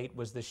running mate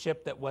was the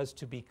ship that was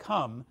to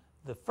become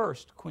the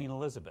first Queen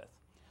Elizabeth.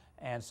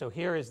 And so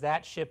here is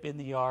that ship in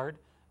the yard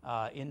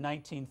in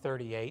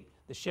 1938.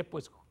 The ship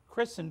was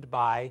christened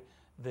by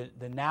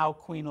the now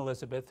Queen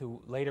Elizabeth,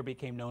 who later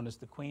became known as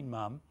the Queen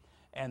Mum,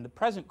 and the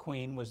present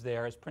Queen was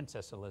there as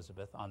Princess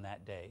Elizabeth on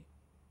that day.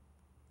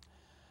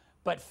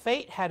 But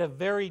fate had a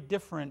very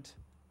different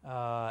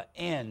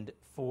end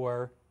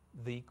for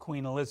the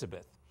Queen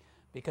Elizabeth,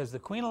 because the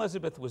Queen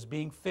Elizabeth was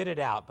being fitted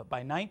out, but by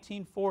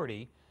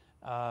 1940,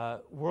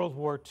 World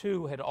War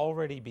II had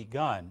already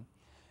begun,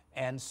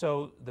 and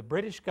so the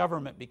British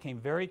government became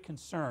very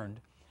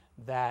concerned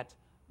that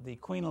the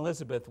Queen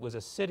Elizabeth was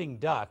a sitting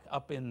duck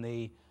up in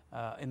the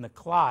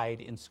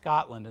Clyde in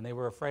Scotland, and they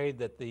were afraid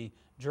that the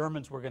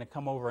Germans were going to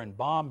come over and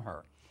bomb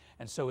her.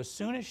 And so as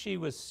soon as she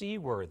was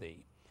seaworthy,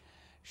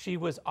 she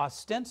was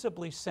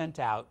ostensibly sent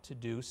out to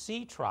do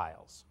sea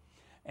trials.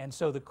 And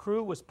so the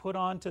crew was put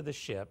onto the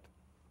ship,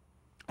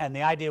 and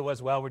the idea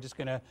was, well, we're just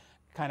going to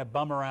kind of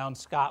bum around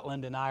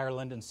Scotland and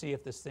Ireland and see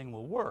if this thing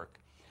will work.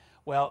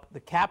 Well, the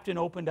captain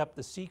opened up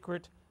the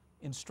secret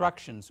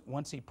instructions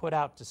once he put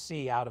out to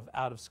sea out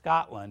of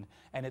Scotland,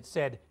 and it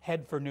said,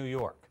 head for New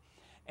York.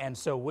 And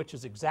so, which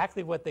is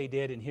exactly what they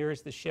did, and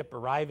here's the ship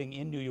arriving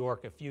in New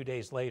York a few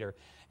days later.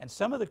 And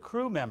some of the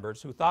crew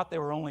members who thought they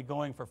were only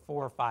going for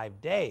 4 or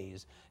 5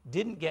 days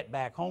didn't get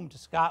back home to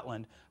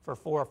Scotland for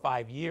 4 or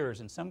 5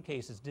 years. In some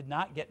cases, did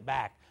not get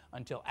back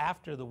until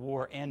after the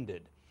war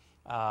ended,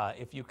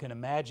 if you can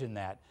imagine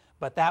that.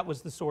 But that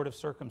was the sort of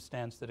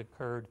circumstance that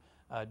occurred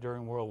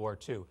during World War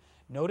II.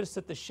 Notice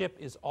that the ship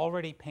is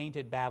already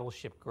painted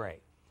battleship gray.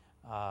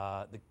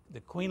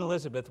 The Queen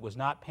Elizabeth was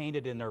not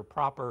painted in her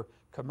proper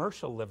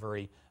commercial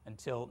livery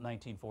until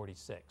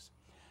 1946.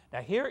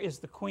 Now here is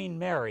the Queen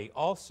Mary,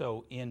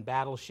 also in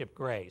battleship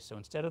gray. So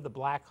instead of the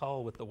black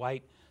hull with the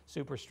white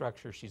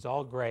superstructure, she's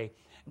all gray.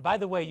 And by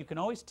the way, you can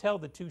always tell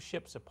the two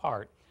ships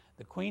apart.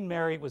 The Queen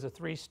Mary was a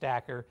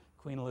 3-stacker,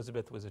 Queen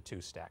Elizabeth was a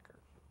 2-stacker.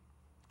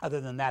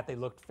 Other than that, they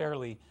looked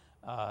fairly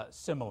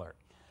similar.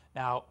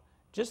 Now,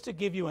 just to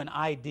give you an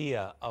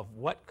idea of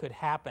what could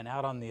happen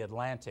out on the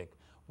Atlantic,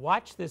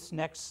 watch this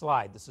next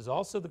slide. This is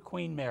also the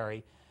Queen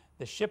Mary.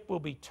 The ship will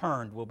be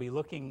turned. We'll be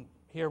looking,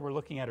 here we're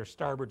looking at her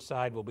starboard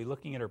side. We'll be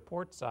looking at her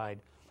port side.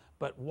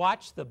 But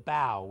watch the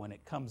bow when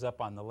it comes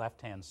up on the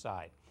left-hand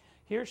side.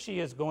 Here she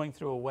is going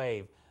through a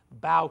wave,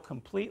 bow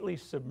completely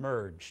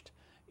submerged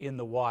in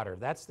the water.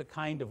 That's the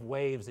kind of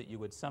waves that you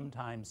would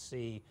sometimes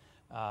see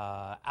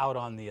out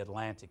on the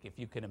Atlantic, if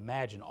you can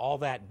imagine all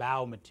that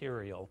bow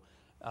material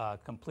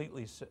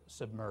completely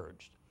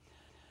submerged.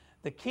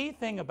 The key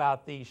thing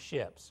about these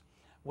ships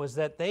was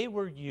that they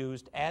were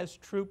used as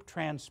troop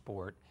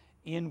transport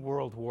in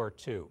World War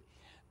II.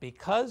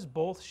 Because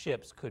both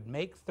ships could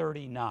make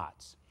 30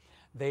 knots,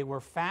 they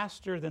were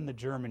faster than the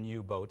German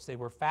U-boats, they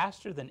were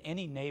faster than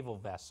any naval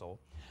vessel.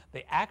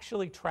 They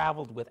actually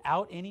traveled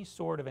without any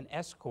sort of an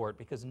escort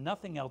because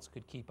nothing else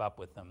could keep up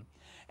with them.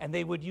 And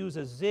they would use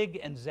a zig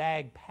and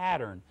zag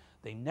pattern.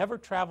 They never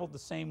traveled the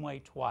same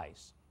way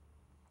twice.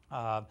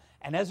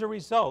 And as a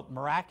result,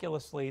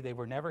 miraculously, they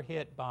were never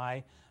hit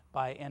by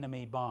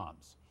enemy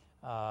bombs.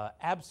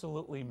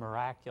 Absolutely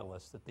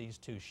miraculous that these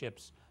two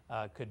ships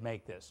could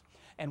make this.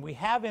 And we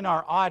have in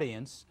our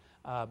audience,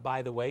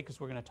 by the way, because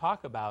we're going to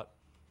talk about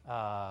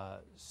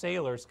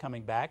sailors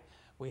coming back,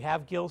 we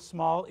have Gil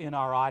Small in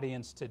our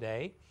audience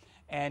today.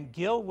 And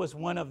Gil was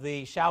one of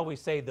the, shall we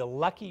say, the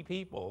lucky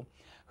people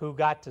who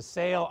got to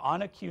sail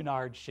on a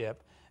Cunard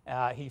ship.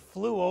 He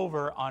flew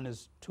over on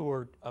his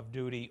tour of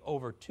duty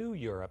over to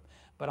Europe,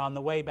 but on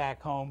the way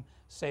back home,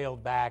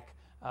 sailed back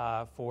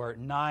for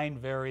 9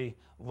 very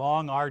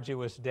long,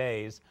 arduous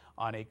days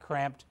on a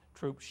cramped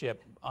troop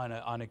ship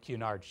on a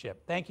Cunard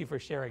ship. Thank you for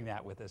sharing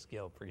that with us,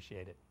 Gil.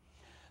 Appreciate it.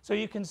 So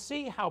you can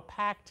see how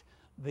packed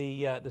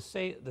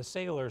the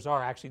sailors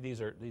are. Actually,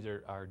 these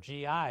are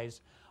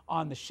GIs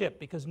on the ship,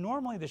 because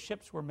normally the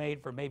ships were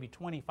made for maybe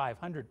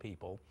 2,500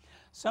 people.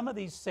 Some of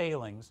these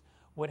sailings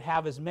would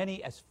have as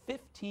many as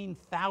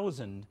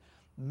 15,000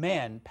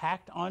 men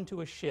packed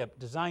onto a ship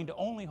designed to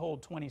only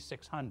hold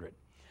 2,600.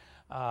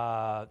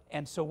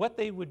 And so what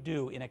they would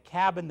do in a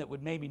cabin that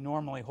would maybe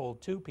normally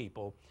hold 2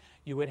 people,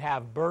 you would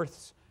have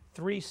berths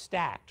 3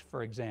 stacked,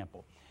 for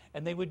example.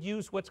 And they would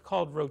use what's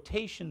called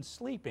rotation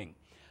sleeping.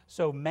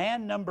 So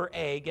man number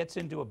A gets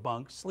into a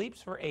bunk,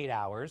 sleeps for 8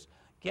 hours,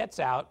 gets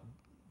out,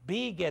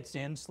 B gets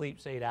in,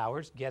 sleeps 8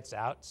 hours, gets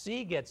out,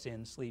 C gets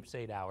in, sleeps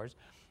 8 hours,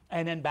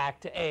 and then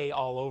back to A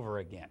all over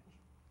again.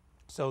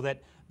 So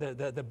that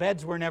the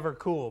beds were never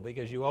cool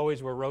because you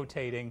always were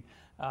rotating.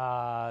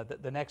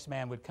 The next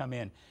man would come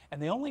in.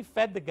 And they only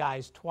fed the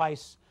guys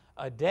twice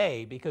a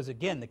day because,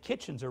 again, the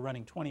kitchens are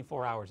running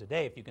 24 hours a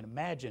day. If you can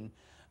imagine,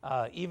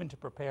 even to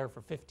prepare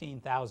for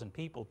 15,000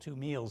 people, 2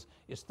 meals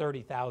is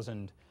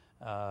 30,000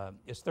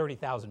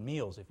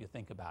 meals if you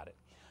think about it.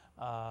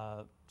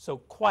 So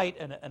quite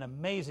an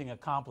amazing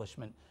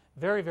accomplishment.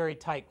 Very, very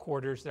tight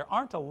quarters. There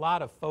aren't a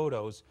lot of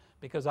photos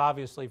because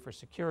obviously for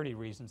security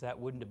reasons that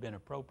wouldn't have been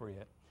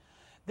appropriate.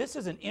 This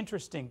is an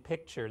interesting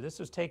picture. This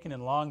was taken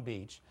in Long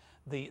Beach.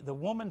 The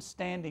woman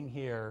standing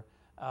here,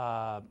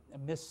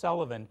 Miss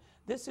Sullivan,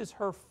 this is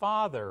her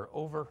father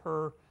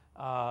over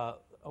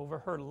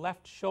her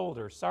left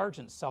shoulder,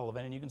 Sergeant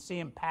Sullivan, and you can see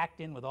him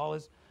packed in with all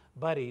his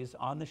buddies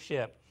on the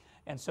ship.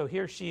 And so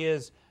here she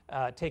is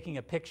taking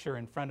a picture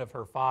in front of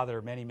her father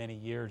many, many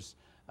years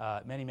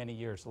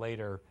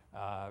later,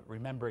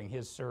 remembering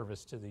his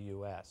service to the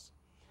U.S.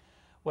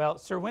 Well,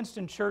 Sir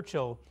Winston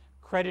Churchill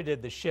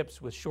credited the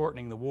ships with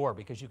shortening the war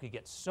because you could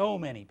get so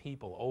many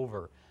people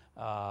over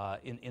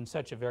in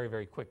such a very,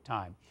 very quick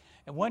time.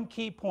 And one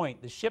key point,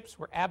 the ships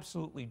were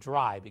absolutely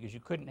dry because you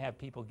couldn't have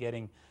people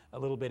getting a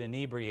little bit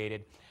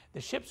inebriated.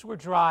 The ships were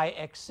dry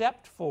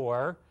except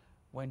for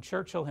when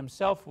Churchill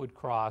himself would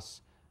cross.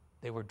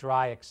 They were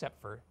dry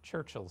except for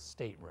Churchill's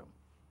stateroom.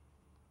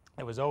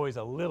 There was always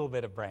a little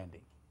bit of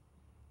brandy.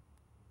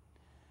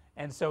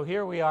 And so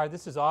here we are.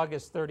 This is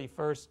August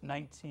 31st,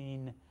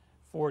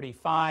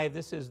 1945.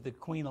 This is the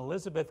Queen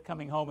Elizabeth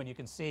coming home, and you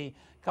can see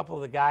a couple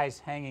of the guys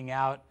hanging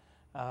out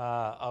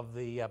of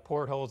the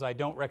portholes. I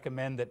don't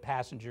recommend that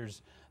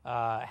passengers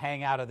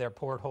hang out of their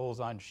portholes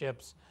on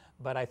ships,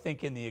 but I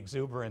think in the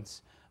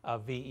exuberance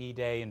of VE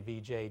Day and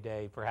VJ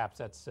Day, perhaps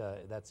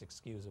that's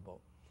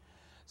excusable.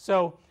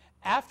 So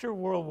after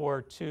World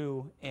War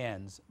II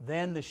ends,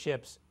 then the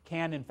ships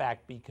can in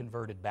fact be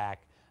converted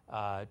back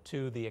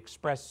to the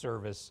express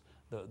service,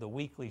 the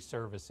weekly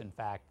service in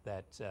fact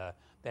that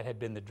had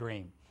been the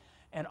dream.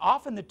 And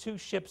often the two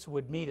ships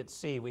would meet at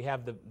sea. We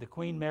have the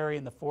Queen Mary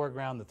in the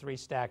foreground, the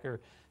three-stacker,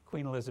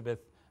 Queen Elizabeth,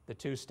 the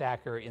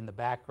two-stacker in the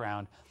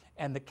background.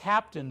 And the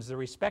captains, the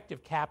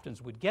respective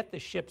captains, would get the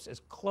ships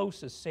as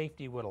close as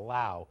safety would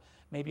allow,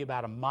 maybe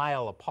about a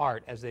mile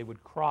apart as they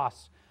would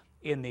cross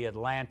in the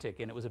Atlantic.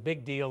 And it was a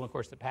big deal. Of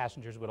course, the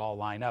passengers would all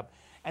line up.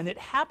 And it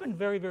happened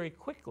very, very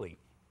quickly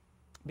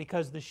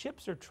because the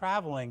ships are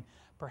traveling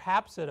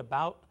perhaps at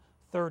about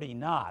 30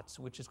 knots,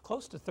 which is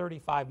close to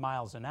 35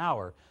 miles an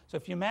hour. So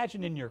if you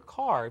imagine in your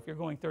car, if you're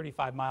going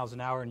 35 miles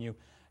an hour and you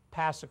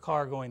pass a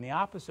car going the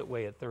opposite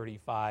way at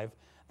 35,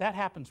 that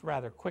happens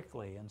rather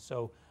quickly. And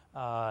so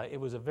it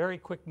was a very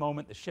quick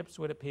moment. The ships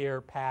would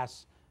appear,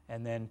 pass,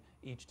 and then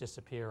each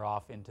disappear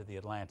off into the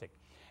Atlantic.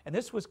 And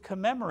this was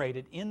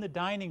commemorated in the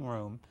dining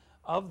room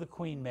of the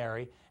Queen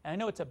Mary. And I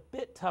know it's a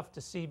bit tough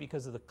to see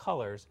because of the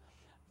colors.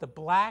 The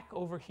black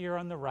over here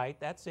on the right,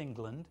 that's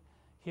England.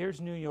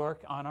 Here's New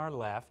York on our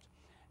left.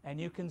 And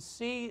you can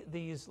see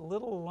these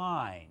little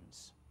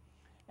lines.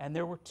 And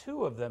there were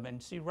two of them.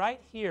 And see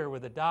right here where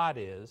the dot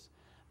is,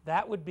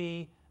 that would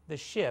be the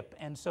ship.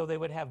 And so they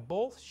would have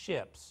both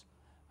ships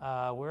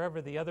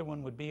wherever the other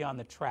one would be on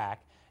the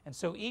track. And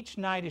so each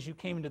night as you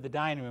came into the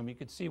dining room, you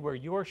could see where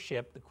your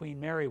ship, the Queen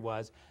Mary,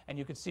 was, and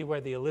you could see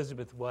where the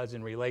Elizabeth was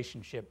in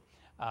relationship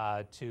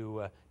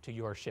to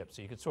your ship.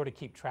 So you could sort of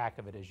keep track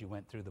of it as you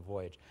went through the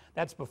voyage.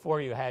 That's before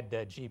you had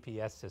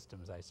GPS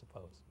systems, I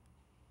suppose.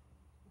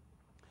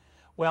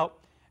 Well,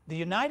 the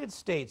United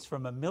States,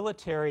 from a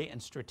military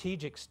and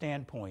strategic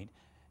standpoint,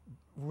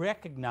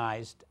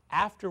 recognized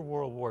after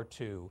World War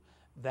II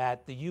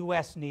that the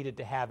U.S. needed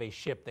to have a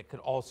ship that could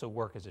also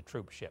work as a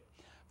troop ship.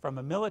 From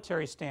a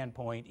military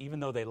standpoint, even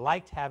though they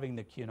liked having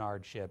the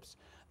Cunard ships,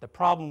 the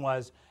problem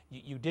was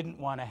you didn't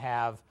want to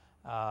have,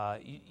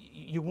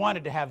 you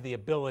wanted to have the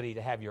ability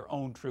to have your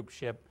own troop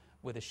ship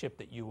with a ship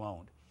that you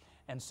owned.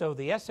 And so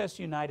the SS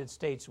United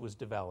States was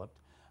developed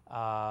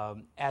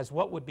as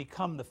what would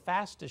become the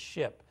fastest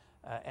ship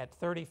at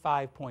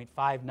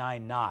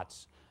 35.59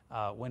 knots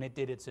when it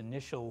did its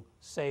initial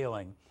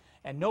sailing.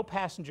 And no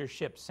passenger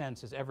ship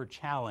since has ever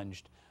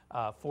challenged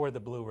for the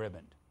Blue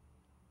Ribband.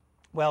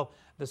 Well,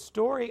 the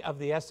story of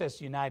the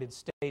SS United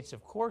States,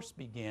 of course,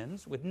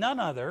 begins with none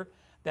other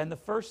than the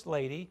First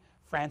Lady,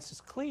 Frances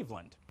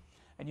Cleveland.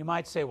 And you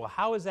might say, well,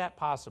 how is that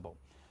possible?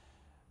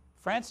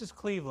 Frances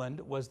Cleveland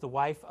was the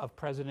wife of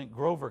President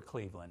Grover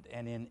Cleveland,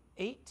 and in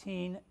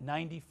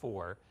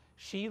 1894,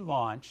 she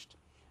launched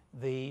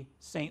the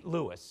St.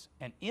 Louis,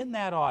 and in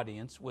that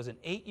audience was an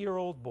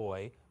 8-year-old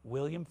boy,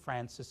 William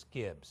Francis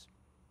Gibbs.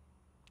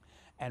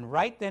 And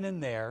right then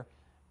and there,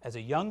 as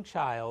a young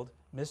child,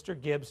 Mr.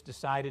 Gibbs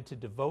decided to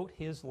devote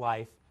his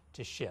life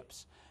to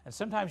ships. And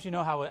sometimes you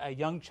know how a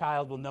young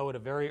child will know at a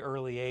very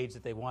early age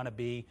that they want to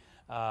be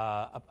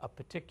a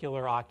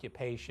particular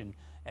occupation,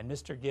 and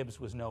Mr. Gibbs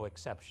was no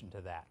exception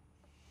to that.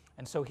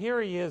 And so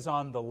here he is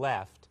on the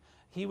left.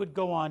 He would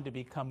go on to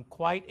become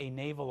quite a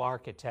naval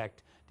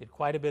architect, did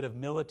quite a bit of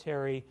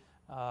military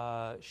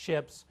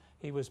ships.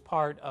 He was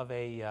part of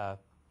a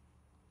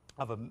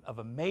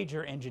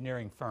major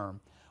engineering firm.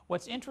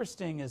 What's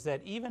interesting is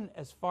that even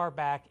as far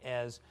back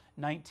as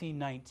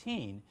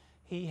 1919,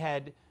 he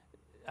had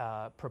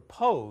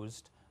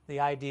proposed the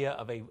idea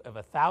of a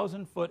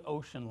 1,000-foot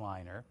ocean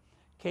liner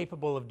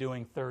capable of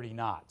doing 30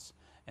 knots.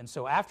 And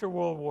so after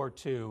World War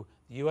II,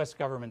 the U.S.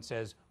 government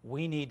says,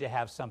 we need to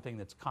have something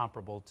that's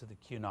comparable to the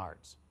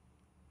Cunards.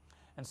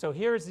 And so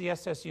here is the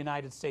SS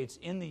United States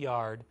in the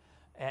yard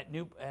at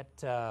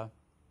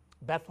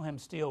Bethlehem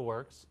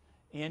Steelworks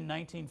in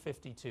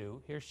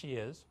 1952. Here she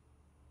is.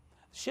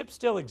 The ship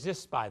still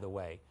exists, by the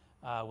way.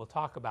 We'll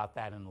talk about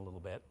that in a little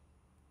bit.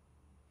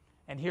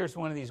 And here's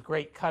one of these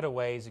great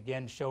cutaways,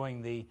 again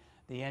showing the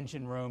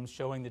engine rooms,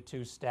 showing the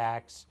two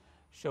stacks,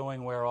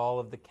 showing where all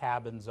of the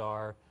cabins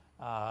are.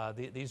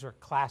 These are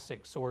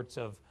classic sorts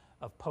of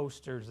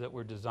posters that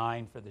were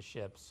designed for the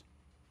ships.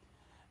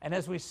 And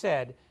as we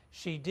said,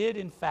 she did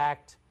in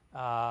fact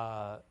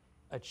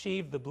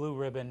achieve the Blue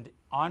Ribband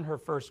on her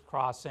first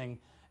crossing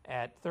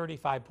at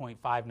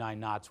 35.59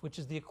 knots, which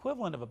is the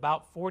equivalent of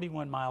about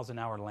 41 miles an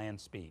hour land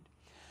speed.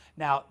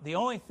 Now, the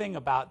only thing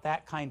about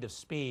that kind of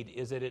speed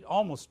is that it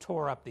almost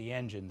tore up the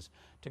engines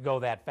to go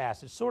that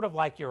fast. It's sort of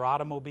like your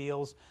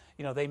automobiles.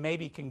 You know, they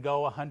maybe can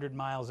go 100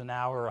 miles an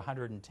hour or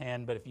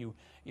 110, but if you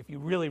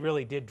really,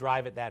 really did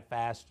drive it that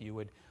fast, you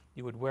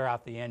would wear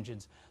out the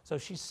engines. So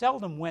she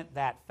seldom went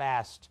that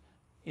fast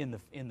in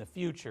the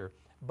future,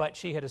 but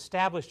she had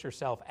established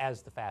herself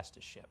as the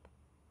fastest ship.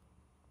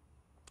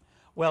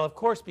 Well, of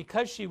course,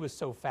 because she was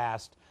so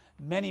fast,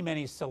 Many,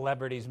 many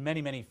celebrities,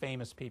 many, many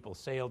famous people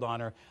sailed on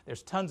her.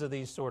 There's tons of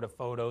these sort of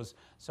photos,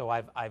 so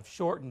I've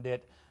shortened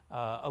it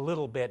a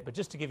little bit. But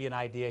just to give you an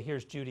idea,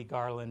 here's Judy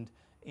Garland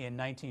in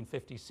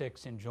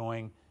 1956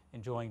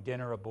 enjoying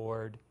dinner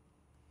aboard.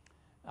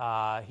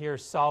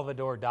 Here's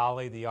Salvador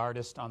Dali, the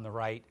artist, on the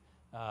right,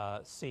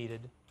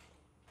 seated.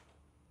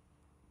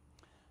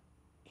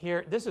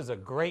 Here, this is a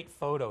great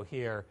photo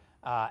here.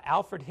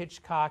 Alfred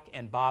Hitchcock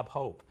and Bob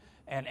Hope.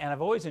 And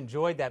I've always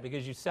enjoyed that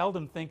because you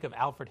seldom think of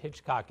Alfred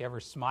Hitchcock ever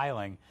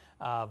smiling,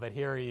 but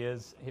here he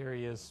is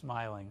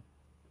smiling.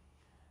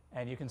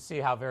 And you can see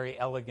how very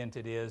elegant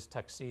it is,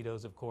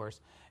 tuxedos, of course.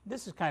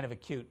 This is kind of a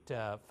cute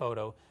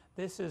photo.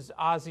 This is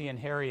Ozzie and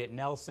Harriet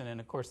Nelson, and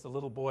of course the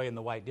little boy in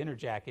the white dinner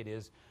jacket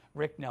is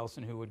Rick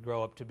Nelson, who would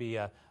grow up to be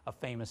a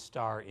famous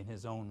star in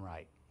his own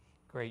right.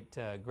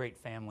 Great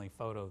family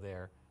photo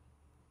there.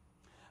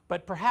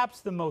 But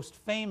perhaps the most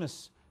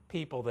famous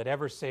people that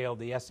ever sailed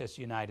the SS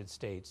United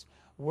States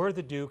were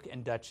the Duke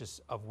and Duchess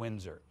of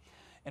Windsor.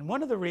 And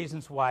one of the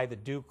reasons why the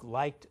Duke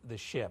liked the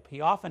ship, he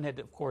often had,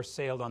 of course,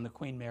 sailed on the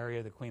Queen Mary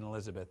or the Queen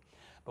Elizabeth,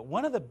 but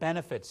one of the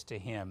benefits to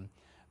him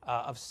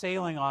of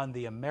sailing on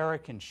the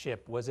American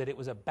ship was that it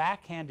was a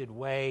backhanded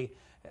way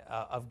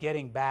of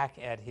getting back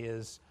at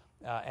his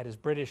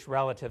British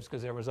relatives,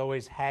 because there was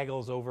always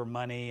haggles over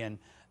money and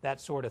that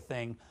sort of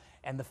thing.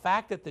 And the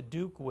fact that the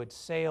Duke would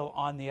sail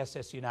on the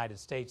SS United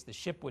States, the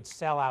ship would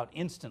sell out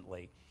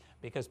instantly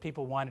because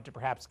people wanted to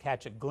perhaps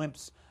catch a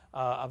glimpse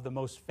of the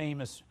most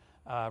famous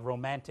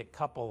romantic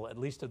couple, at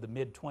least of the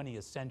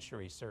mid-20th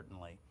century,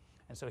 certainly.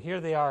 And so here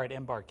they are at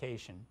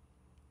embarkation.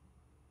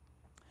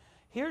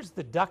 Here's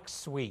the Duck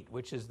Suite,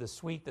 which is the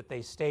suite that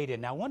they stayed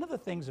in. Now, one of the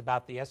things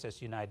about the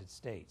SS United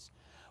States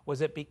was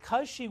that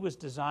because she was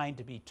designed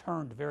to be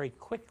turned very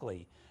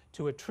quickly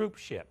to a troop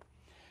ship,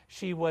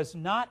 she was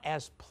not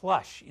as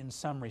plush in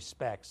some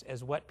respects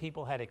as what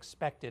people had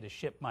expected a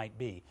ship might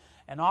be.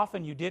 And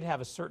often you did have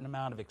a certain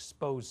amount of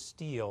exposed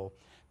steel,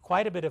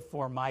 quite a bit of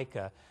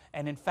formica,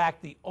 and in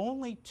fact the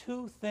only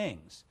two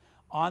things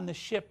on the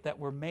ship that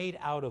were made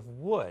out of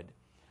wood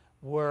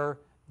were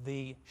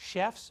the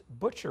chef's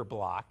butcher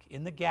block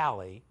in the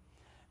galley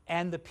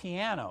and the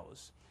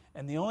pianos.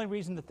 And the only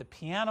reason that the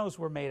pianos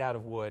were made out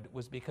of wood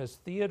was because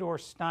Theodore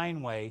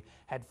Steinway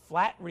had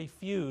flat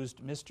refused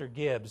Mr.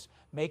 Gibbs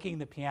making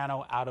the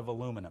piano out of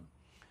aluminum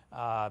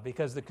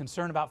because the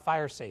concern about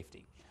fire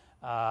safety.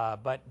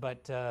 But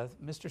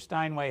Mr.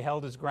 Steinway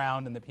held his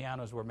ground and the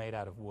pianos were made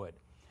out of wood.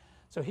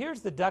 So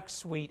here's the Duck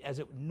Suite as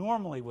it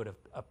normally would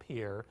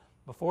appear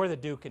before the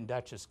Duke and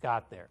Duchess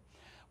got there.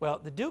 Well,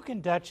 the Duke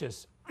and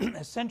Duchess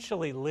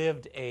essentially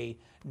lived a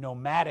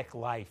nomadic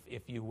life,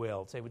 if you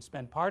will. So they would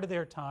spend part of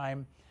their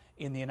time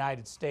in the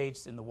United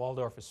States, in the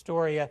Waldorf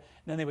Astoria, and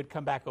then they would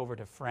come back over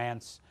to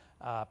France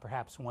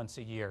perhaps once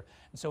a year.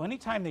 And so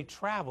anytime they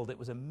traveled, it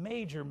was a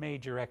major,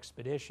 major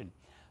expedition.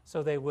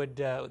 So they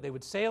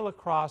would sail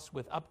across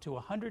with up to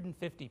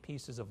 150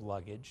 pieces of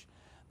luggage.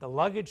 The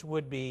luggage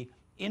would be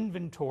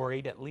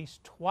inventoried at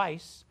least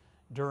twice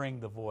during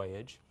the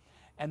voyage,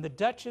 and the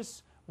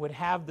Duchess would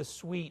have the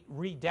suite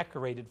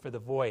redecorated for the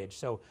voyage.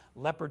 So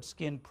leopard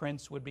skin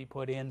prints would be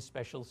put in,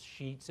 special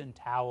sheets and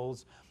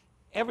towels,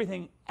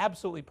 everything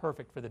absolutely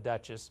perfect for the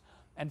Duchess.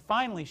 And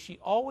finally, she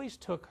always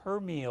took her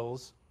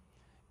meals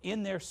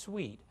in their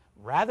suite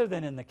rather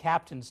than in the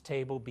captain's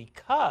table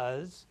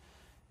because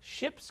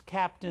ship's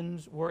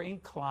captains were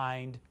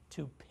inclined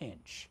to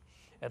pinch.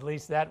 At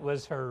least that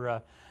was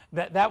her,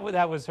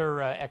 that was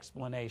her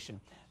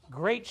explanation.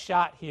 Great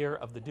shot here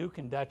of the Duke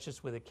and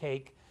Duchess with a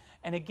cake.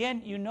 And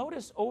again, you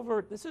notice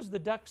this is the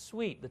Duck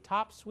Suite, the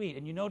top suite,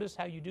 and you notice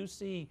how you do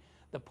see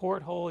the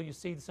porthole, you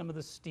see some of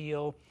the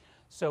steel.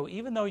 So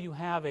even though you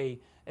have a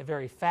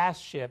very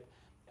fast ship,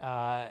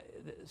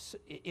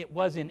 it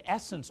was in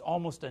essence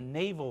almost a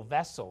naval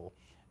vessel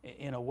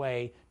in a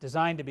way,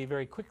 designed to be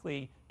very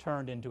quickly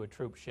turned into a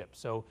troop ship.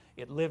 So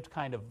it lived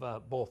kind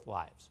of both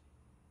lives.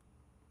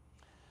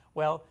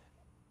 Well,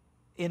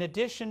 in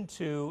addition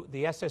to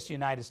the SS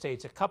United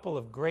States, a couple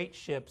of great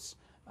ships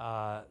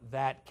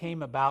that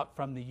came about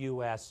from the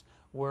U.S.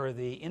 were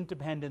the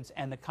Independence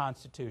and the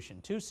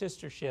Constitution, two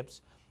sister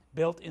ships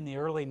built in the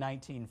early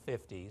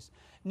 1950s.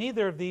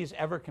 Neither of these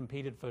ever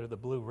competed for the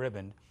Blue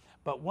Ribband,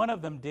 but one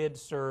of them did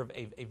serve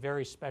a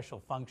very special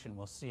function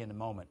we'll see in a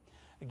moment.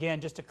 Again,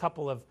 just a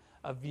couple of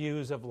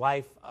views of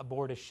life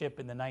aboard a ship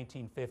in the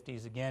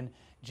 1950s. Again,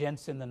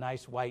 gents in the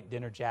nice white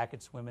dinner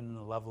jackets, women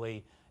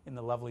in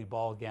the lovely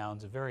ball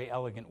gowns. A very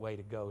elegant way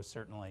to go,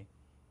 certainly.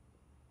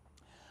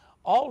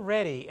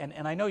 Already,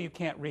 and I know you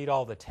can't read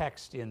all the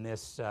text in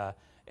this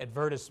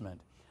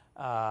advertisement,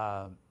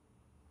 but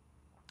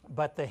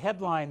the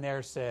headline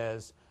there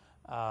says,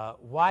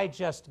 why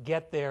just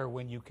get there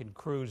when you can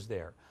cruise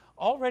there?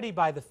 Already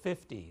by the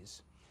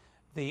 50s,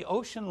 the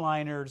ocean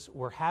liners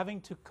were having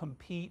to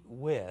compete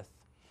with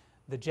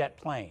the jet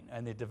plane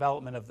and the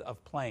development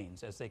of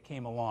planes as they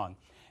came along.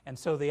 And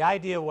so the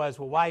idea was,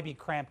 well, why be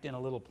cramped in a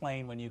little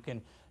plane when you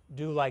can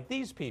do like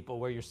these people,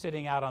 where you're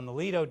sitting out on the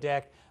Lido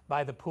deck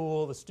by the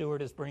pool, the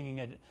steward is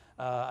bringing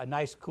a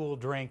nice cool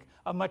drink,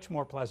 a much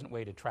more pleasant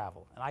way to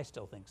travel, and I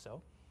still think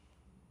so.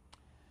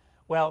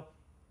 Well,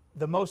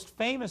 the most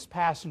famous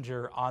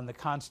passenger on the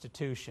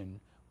Constitution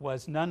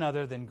was none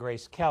other than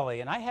Grace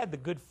Kelly, and I had the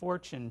good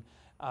fortune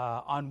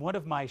on one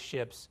of my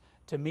ships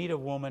to meet a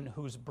woman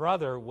whose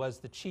brother was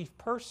the chief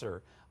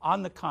purser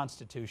on the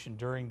Constitution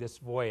during this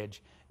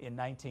voyage in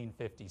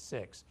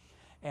 1956.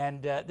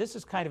 And this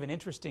is kind of an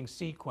interesting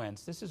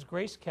sequence. This is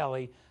Grace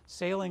Kelly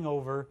sailing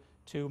over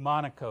to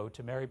Monaco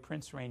to marry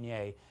Prince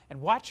Rainier. And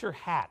watch her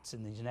hats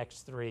in these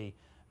next three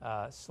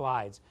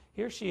slides.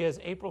 Here she is,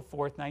 April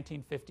 4th,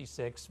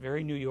 1956,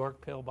 very New York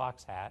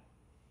pillbox hat.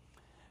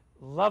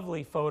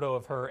 Lovely photo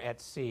of her at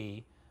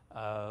sea,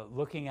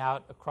 looking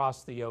out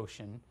across the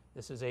ocean.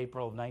 This is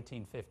April of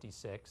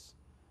 1956,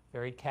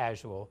 very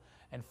casual.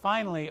 And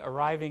finally,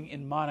 arriving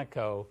in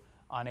Monaco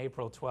on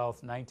April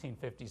 12th,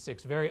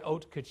 1956. Very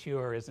haute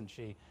couture, isn't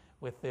she,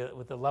 with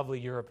the lovely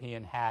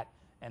European hat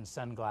and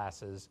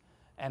sunglasses.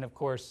 And of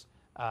course,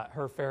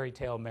 her fairy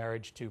tale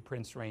marriage to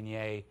Prince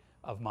Rainier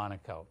of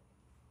Monaco.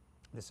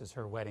 This is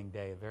her wedding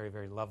day, a very,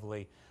 very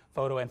lovely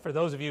photo. And for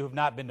those of you who have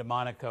not been to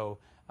Monaco,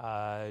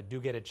 do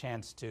get a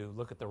chance to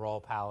look at the Royal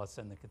Palace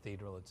and the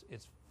cathedral.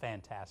 It's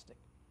fantastic.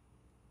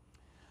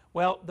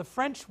 Well, the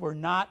French were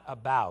not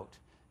about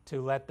to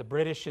let the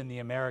British and the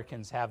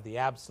Americans have the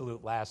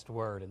absolute last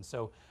word. And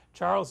so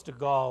Charles de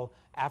Gaulle,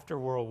 after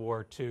World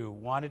War II,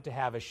 wanted to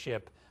have a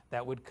ship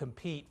that would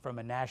compete from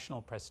a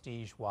national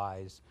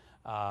prestige-wise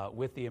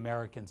with the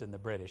Americans and the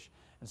British.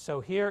 And so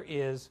here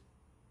is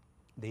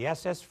the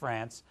SS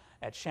France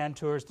at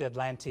Chantours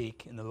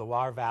d'Atlantique in the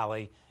Loire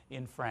Valley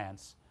in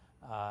France.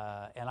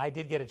 And I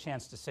did get a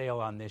chance to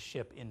sail on this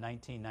ship in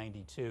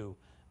 1992,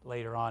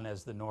 later on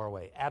as the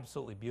Norway.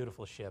 Absolutely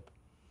beautiful ship.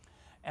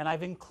 And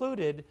I've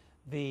included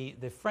the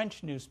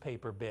French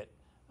newspaper bit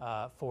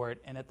for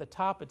it, and at the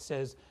top it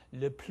says,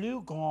 Le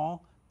plus grand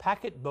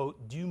paquebot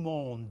du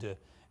monde.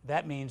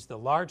 That means the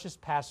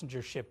largest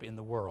passenger ship in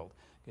the world,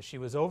 because she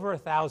was over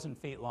 1,000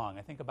 feet long,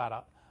 I think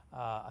about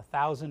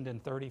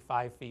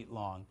 1,035 feet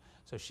long.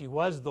 So she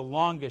was the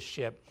longest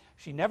ship.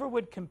 She never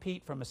would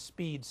compete from a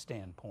speed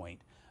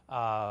standpoint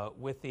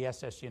with the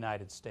SS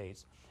United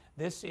States.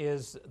 This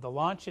is the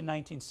launch in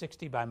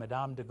 1960 by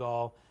Madame de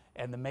Gaulle,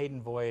 and the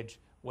maiden voyage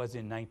was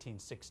in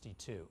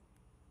 1962.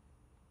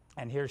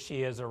 And here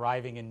she is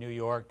arriving in New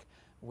York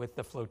with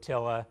the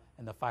flotilla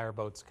and the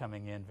fireboats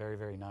coming in. Very,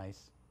 very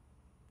nice.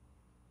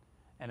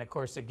 And of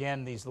course,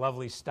 again, these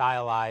lovely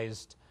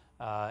stylized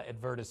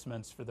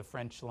advertisements for the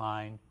French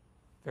line.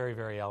 Very,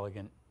 very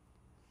elegant.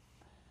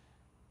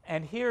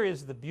 And here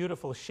is the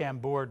beautiful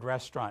Chambord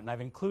restaurant. And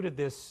I've included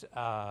this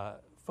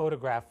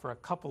photograph for a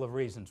couple of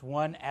reasons.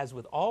 One, as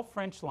with all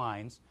French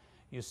lines,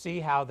 you see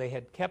how they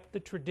had kept the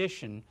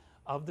tradition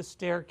of the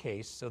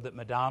staircase so that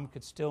Madame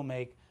could still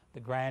make the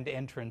grand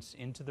entrance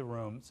into the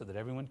room so that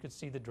everyone could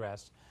see the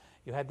dress.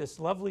 You had this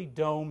lovely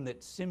dome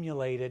that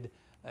simulated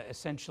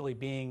essentially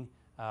being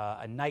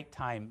a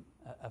nighttime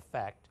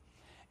effect.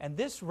 And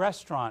this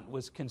restaurant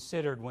was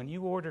considered, when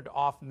you ordered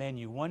off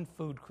menu, one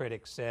food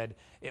critic said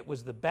it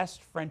was the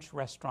best French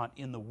restaurant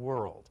in the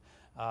world.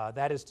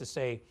 That is to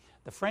say,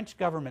 the French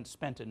government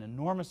spent an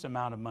enormous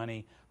amount of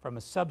money from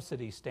a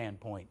subsidy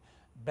standpoint.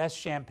 Best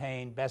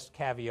champagne, best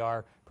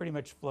caviar, pretty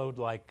much flowed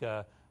like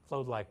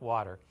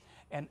water.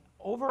 And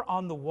over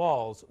on the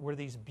walls were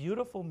these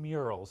beautiful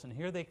murals, and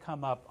here they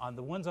come up on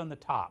the ones on the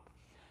top.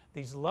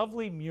 These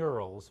lovely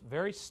murals,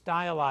 very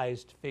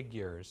stylized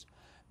figures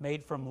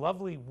made from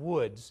lovely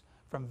woods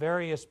from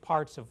various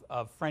parts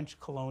of French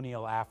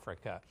colonial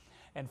Africa.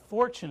 And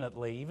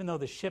fortunately, even though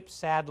the ship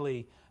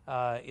sadly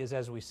is,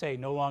 as we say,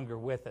 no longer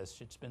with us,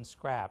 it's been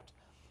scrapped,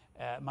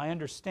 my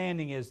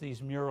understanding is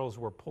these murals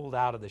were pulled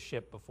out of the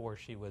ship before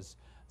she was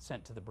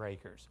sent to the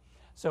breakers.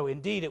 So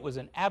indeed, it was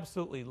an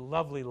absolutely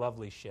lovely,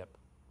 lovely ship.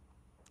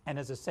 And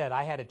as I said,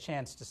 I had a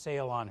chance to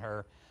sail on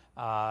her.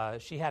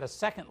 She had a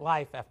second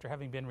life after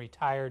having been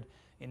retired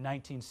in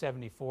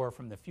 1974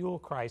 from the fuel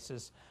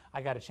crisis.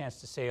 I got a chance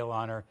to sail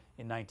on her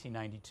in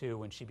 1992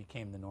 when she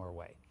became the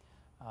Norway.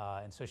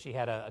 And so she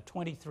had a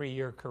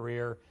 23-year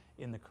career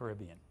in the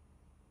Caribbean.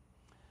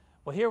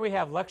 Well, here we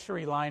have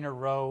Luxury Liner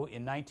Row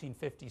in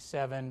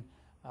 1957.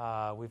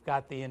 We've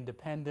got the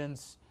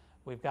Independence,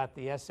 we've got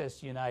the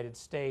SS United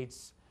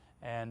States,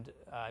 and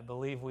I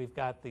believe we've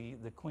got the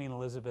Queen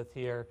Elizabeth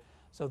here.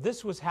 So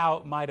this was how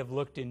it might have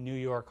looked in New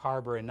York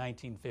Harbor in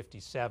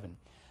 1957.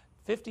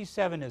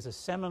 57 is a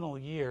seminal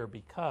year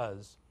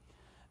because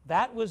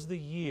that was the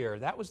year,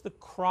 that was the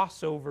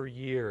crossover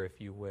year, if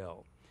you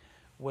will,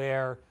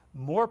 where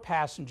more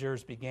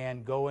passengers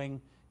began going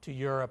to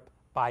Europe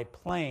by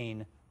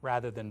plane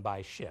rather than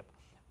by ship.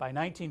 By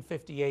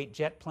 1958,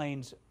 jet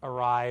planes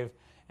arrive,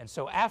 and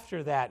so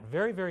after that,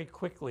 very, very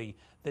quickly,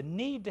 the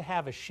need to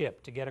have a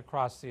ship to get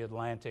across the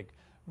Atlantic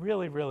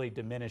really, really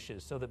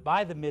diminishes, so that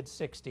by the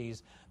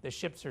mid-60s, the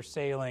ships are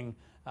sailing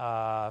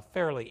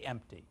fairly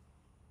empty.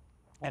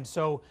 And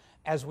so,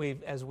 as we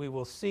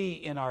will see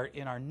in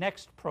our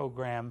next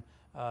program,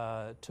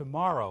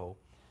 tomorrow,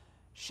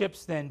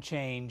 ships then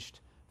changed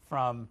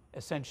from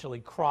essentially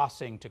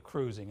crossing to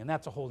cruising, and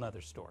that's a whole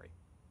nother story.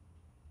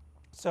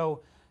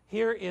 So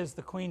here is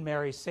the Queen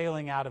Mary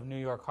sailing out of New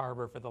York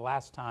Harbor for the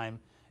last time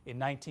in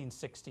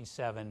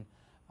 1967,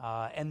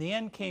 and the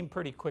end came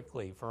pretty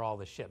quickly for all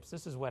the ships.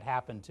 This is what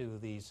happened to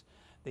these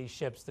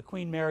ships. The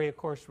Queen Mary, of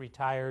course,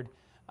 retired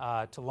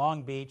to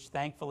Long Beach.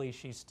 Thankfully,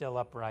 she's still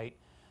upright.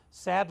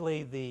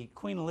 Sadly, the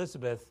Queen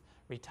Elizabeth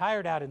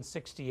retired out in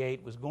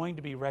 '68, was going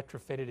to be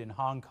retrofitted in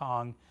Hong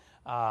Kong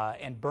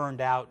and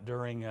burned out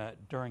during a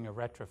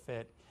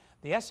retrofit.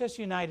 The SS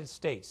United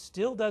States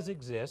still does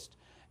exist.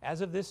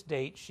 As of this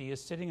date, she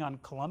is sitting on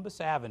Columbus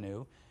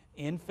Avenue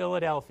in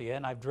Philadelphia,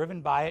 and I've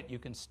driven by it. You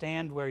can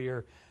stand where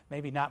you're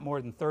maybe not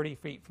more than 30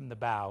 feet from the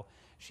bow.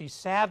 She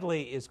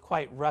sadly is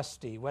quite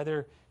rusty.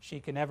 Whether she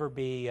can ever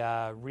be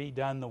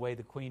redone the way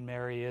the Queen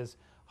Mary is,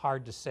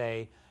 hard to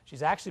say.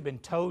 She's actually been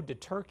towed to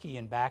Turkey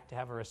and back to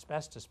have her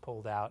asbestos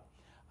pulled out.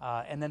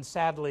 And then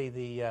sadly,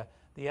 the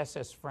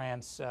SS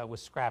France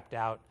was scrapped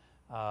out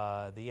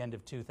the end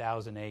of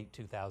 2008,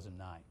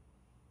 2009.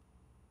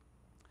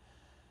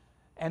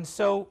 And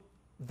so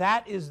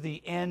that is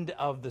the end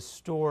of the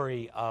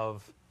story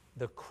of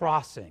the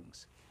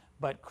crossings.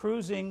 But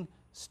cruising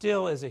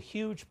still is a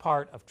huge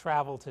part of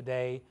travel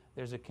today.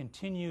 There's a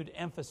continued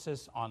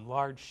emphasis on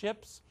large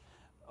ships,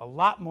 a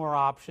lot more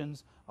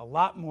options, a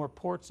lot more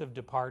ports of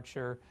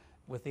departure,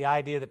 with the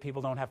idea that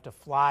people don't have to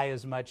fly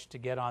as much to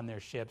get on their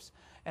ships.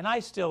 And I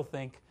still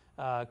think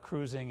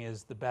cruising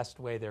is the best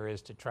way there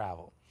is to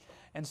travel.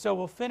 And so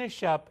we'll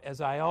finish up,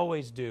 as I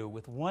always do,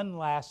 with one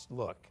last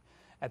look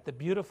at the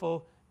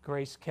beautiful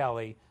Grace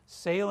Kelly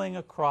sailing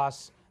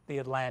across the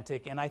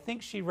Atlantic. And I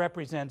think she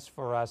represents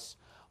for us,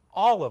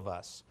 all of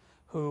us,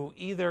 who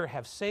either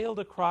have sailed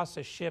across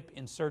a ship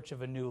in search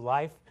of a new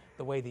life,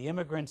 the way the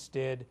immigrants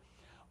did,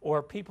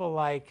 or people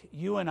like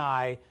you and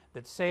I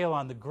that sail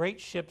on the great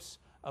ships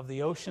of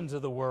the oceans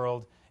of the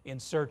world in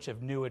search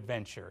of new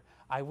adventure.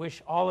 I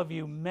wish all of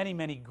you many,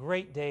 many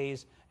great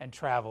days and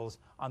travels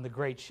on the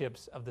great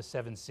ships of the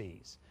seven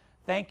seas.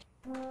 Thank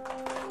you.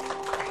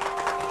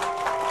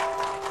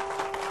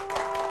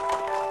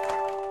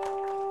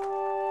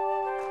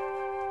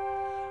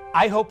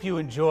 I hope you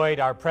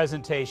enjoyed our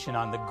presentation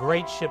on the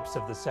great ships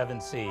of the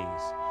seven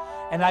seas.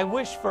 And I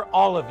wish for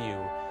all of you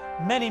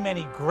many,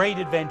 many great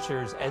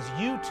adventures as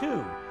you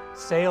too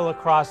sail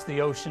across the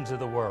oceans of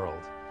the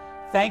world.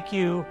 Thank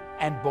you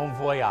and bon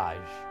voyage.